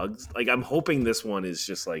me. Bugs like I'm hoping this one is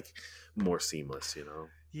just like more seamless. Like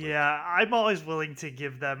Yeah, I'm always willing to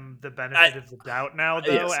give them the I benefit of the doubt now,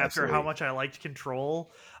 though, yes, after how absolutely. much I liked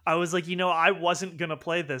Control. I was like, I wasn't gonna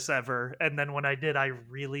play this ever, and then when I did, I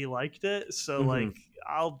really liked it. So Hmm. like,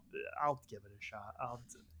 I'll give it a shot.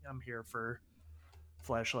 I'm here for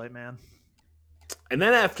Flashlight Man. And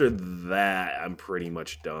then after that, I'm pretty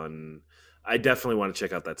much done. I definitely want to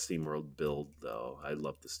check out that SteamWorld build, though. I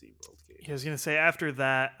love the SteamWorld Yeah, I was games. gonna say after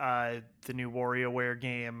that, the new WarioWare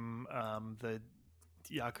game, the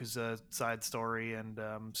Yakuza side story, and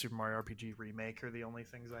Super Mario RPG remake are the only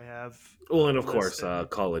things I have Well, and of course, listed.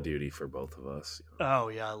 Call of Duty for both of us. Oh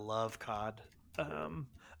yeah, I love COD.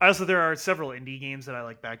 I also there are several indie games that I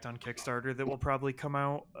like backed on Kickstarter that will probably come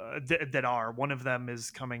out. That are one of them is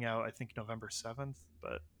coming out I think November 7th.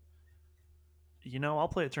 But I'll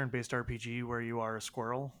play a turn-based RPG where you are a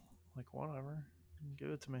squirrel. Like whatever, give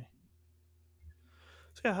it to me.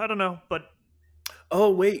 So yeah, I don't know, but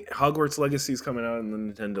Oh wait, Hogwarts Legacy is coming out on the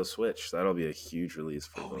Nintendo Switch. That'll be a huge release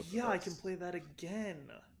for oh both of yeah, I can us. play that again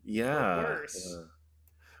for Yeah, worse. yeah.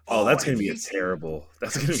 Oh, Oh, that's gonna be a terrible.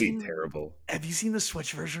 That's have you gonna be seen terrible. have you seen the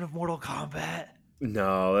Switch version of Mortal Kombat?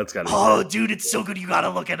 No, that's got to be Oh, terrible. dude, it's so good. You gotta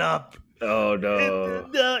look it up. Oh It,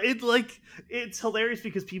 no. it like it's hilarious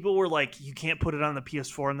because people were like, you can't put it on the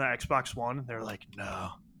PS4 and the Xbox One, and they're like, no,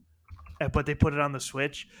 but they put it on the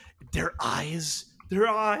Switch. Their eyes.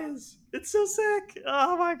 It's so sick.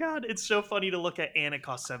 Oh my god, it's so funny to look at, and it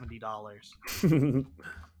cost $70.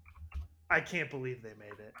 I can't believe they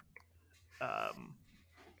made it. Um,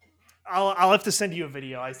 I'll have to send you a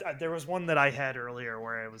video. There was one that I had earlier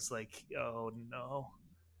where I was like, oh no.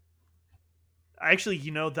 Actually,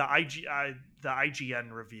 the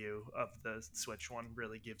IGN review of the Switch one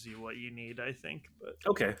really gives you what you need, I think. But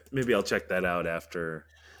Okay, maybe I'll check that out after.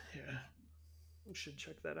 yeah, we should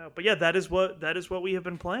check that out. But yeah, that is what we have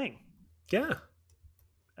been playing, Yeah,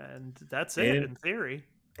 and that's it and in theory.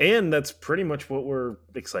 and that's pretty much what we're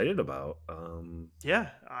excited about. Yeah,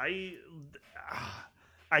 I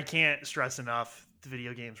can't stress enough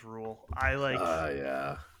video games rule. I like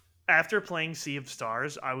Yeah. after playing Sea of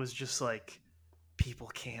Stars, I was just like, people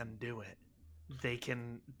can do it. They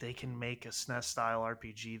can make a SNES style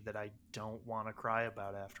RPG that I don't want to cry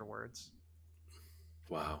about afterwards.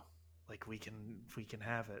 Wow. Like we can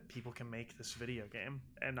have it. People can make this video game,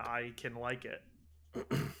 and I can like it.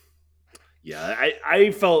 Yeah,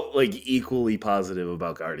 I felt like equally positive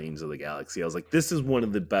about Guardians of the Galaxy. I was like, this is one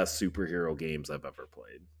of the best superhero games I've ever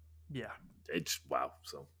played. Yeah. It's wow.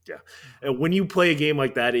 So yeah, and when you play a game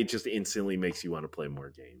like that, it just instantly makes you want to play more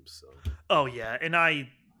games. So Oh yeah, and I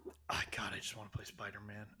just want to play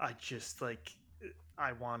Spider-Man. I just like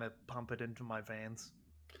I want to pump it into my veins.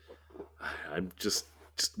 I'm just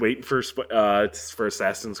waiting for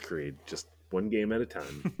Assassin's Creed, just one game at a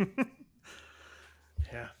time.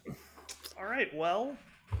 Yeah. All right. Well,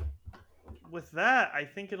 with that, I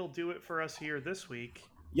think it'll do it for us here this week.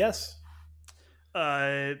 Yes.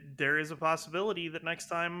 There is a possibility that next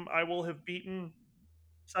time I will have beaten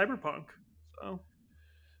Cyberpunk. So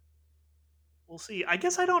we'll see. I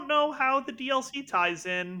guess I don't know how the DLC ties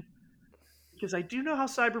in because I do know how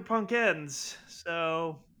Cyberpunk ends.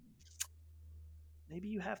 So maybe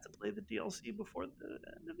you have to play the DLC before the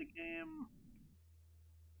end of the game.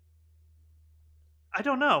 I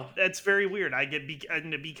don't know. That's very weird. I get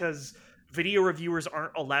because video reviewers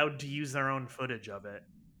aren't allowed to use their own footage of it.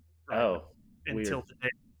 Oh, until weird. the day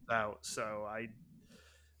it's out. So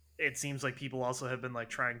it seems like people also have been like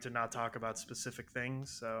trying to not talk about specific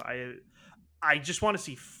things. So I just want to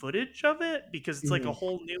see footage of it because it's like a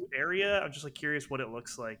whole new area. I'm just like curious what it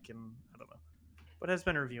looks like, and I don't know, but it has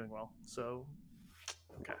been reviewing well. So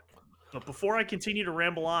okay. But before I continue to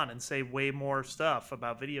ramble on and say way more stuff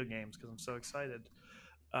about video games because I'm so excited,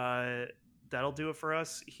 that'll do it for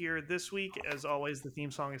us here this week. As always, the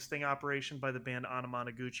theme song is Sting Operation by the band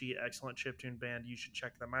Anamanaguchi. Excellent chiptune band. You should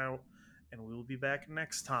check them out. And we will be back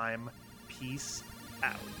next time. Peace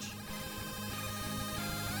out.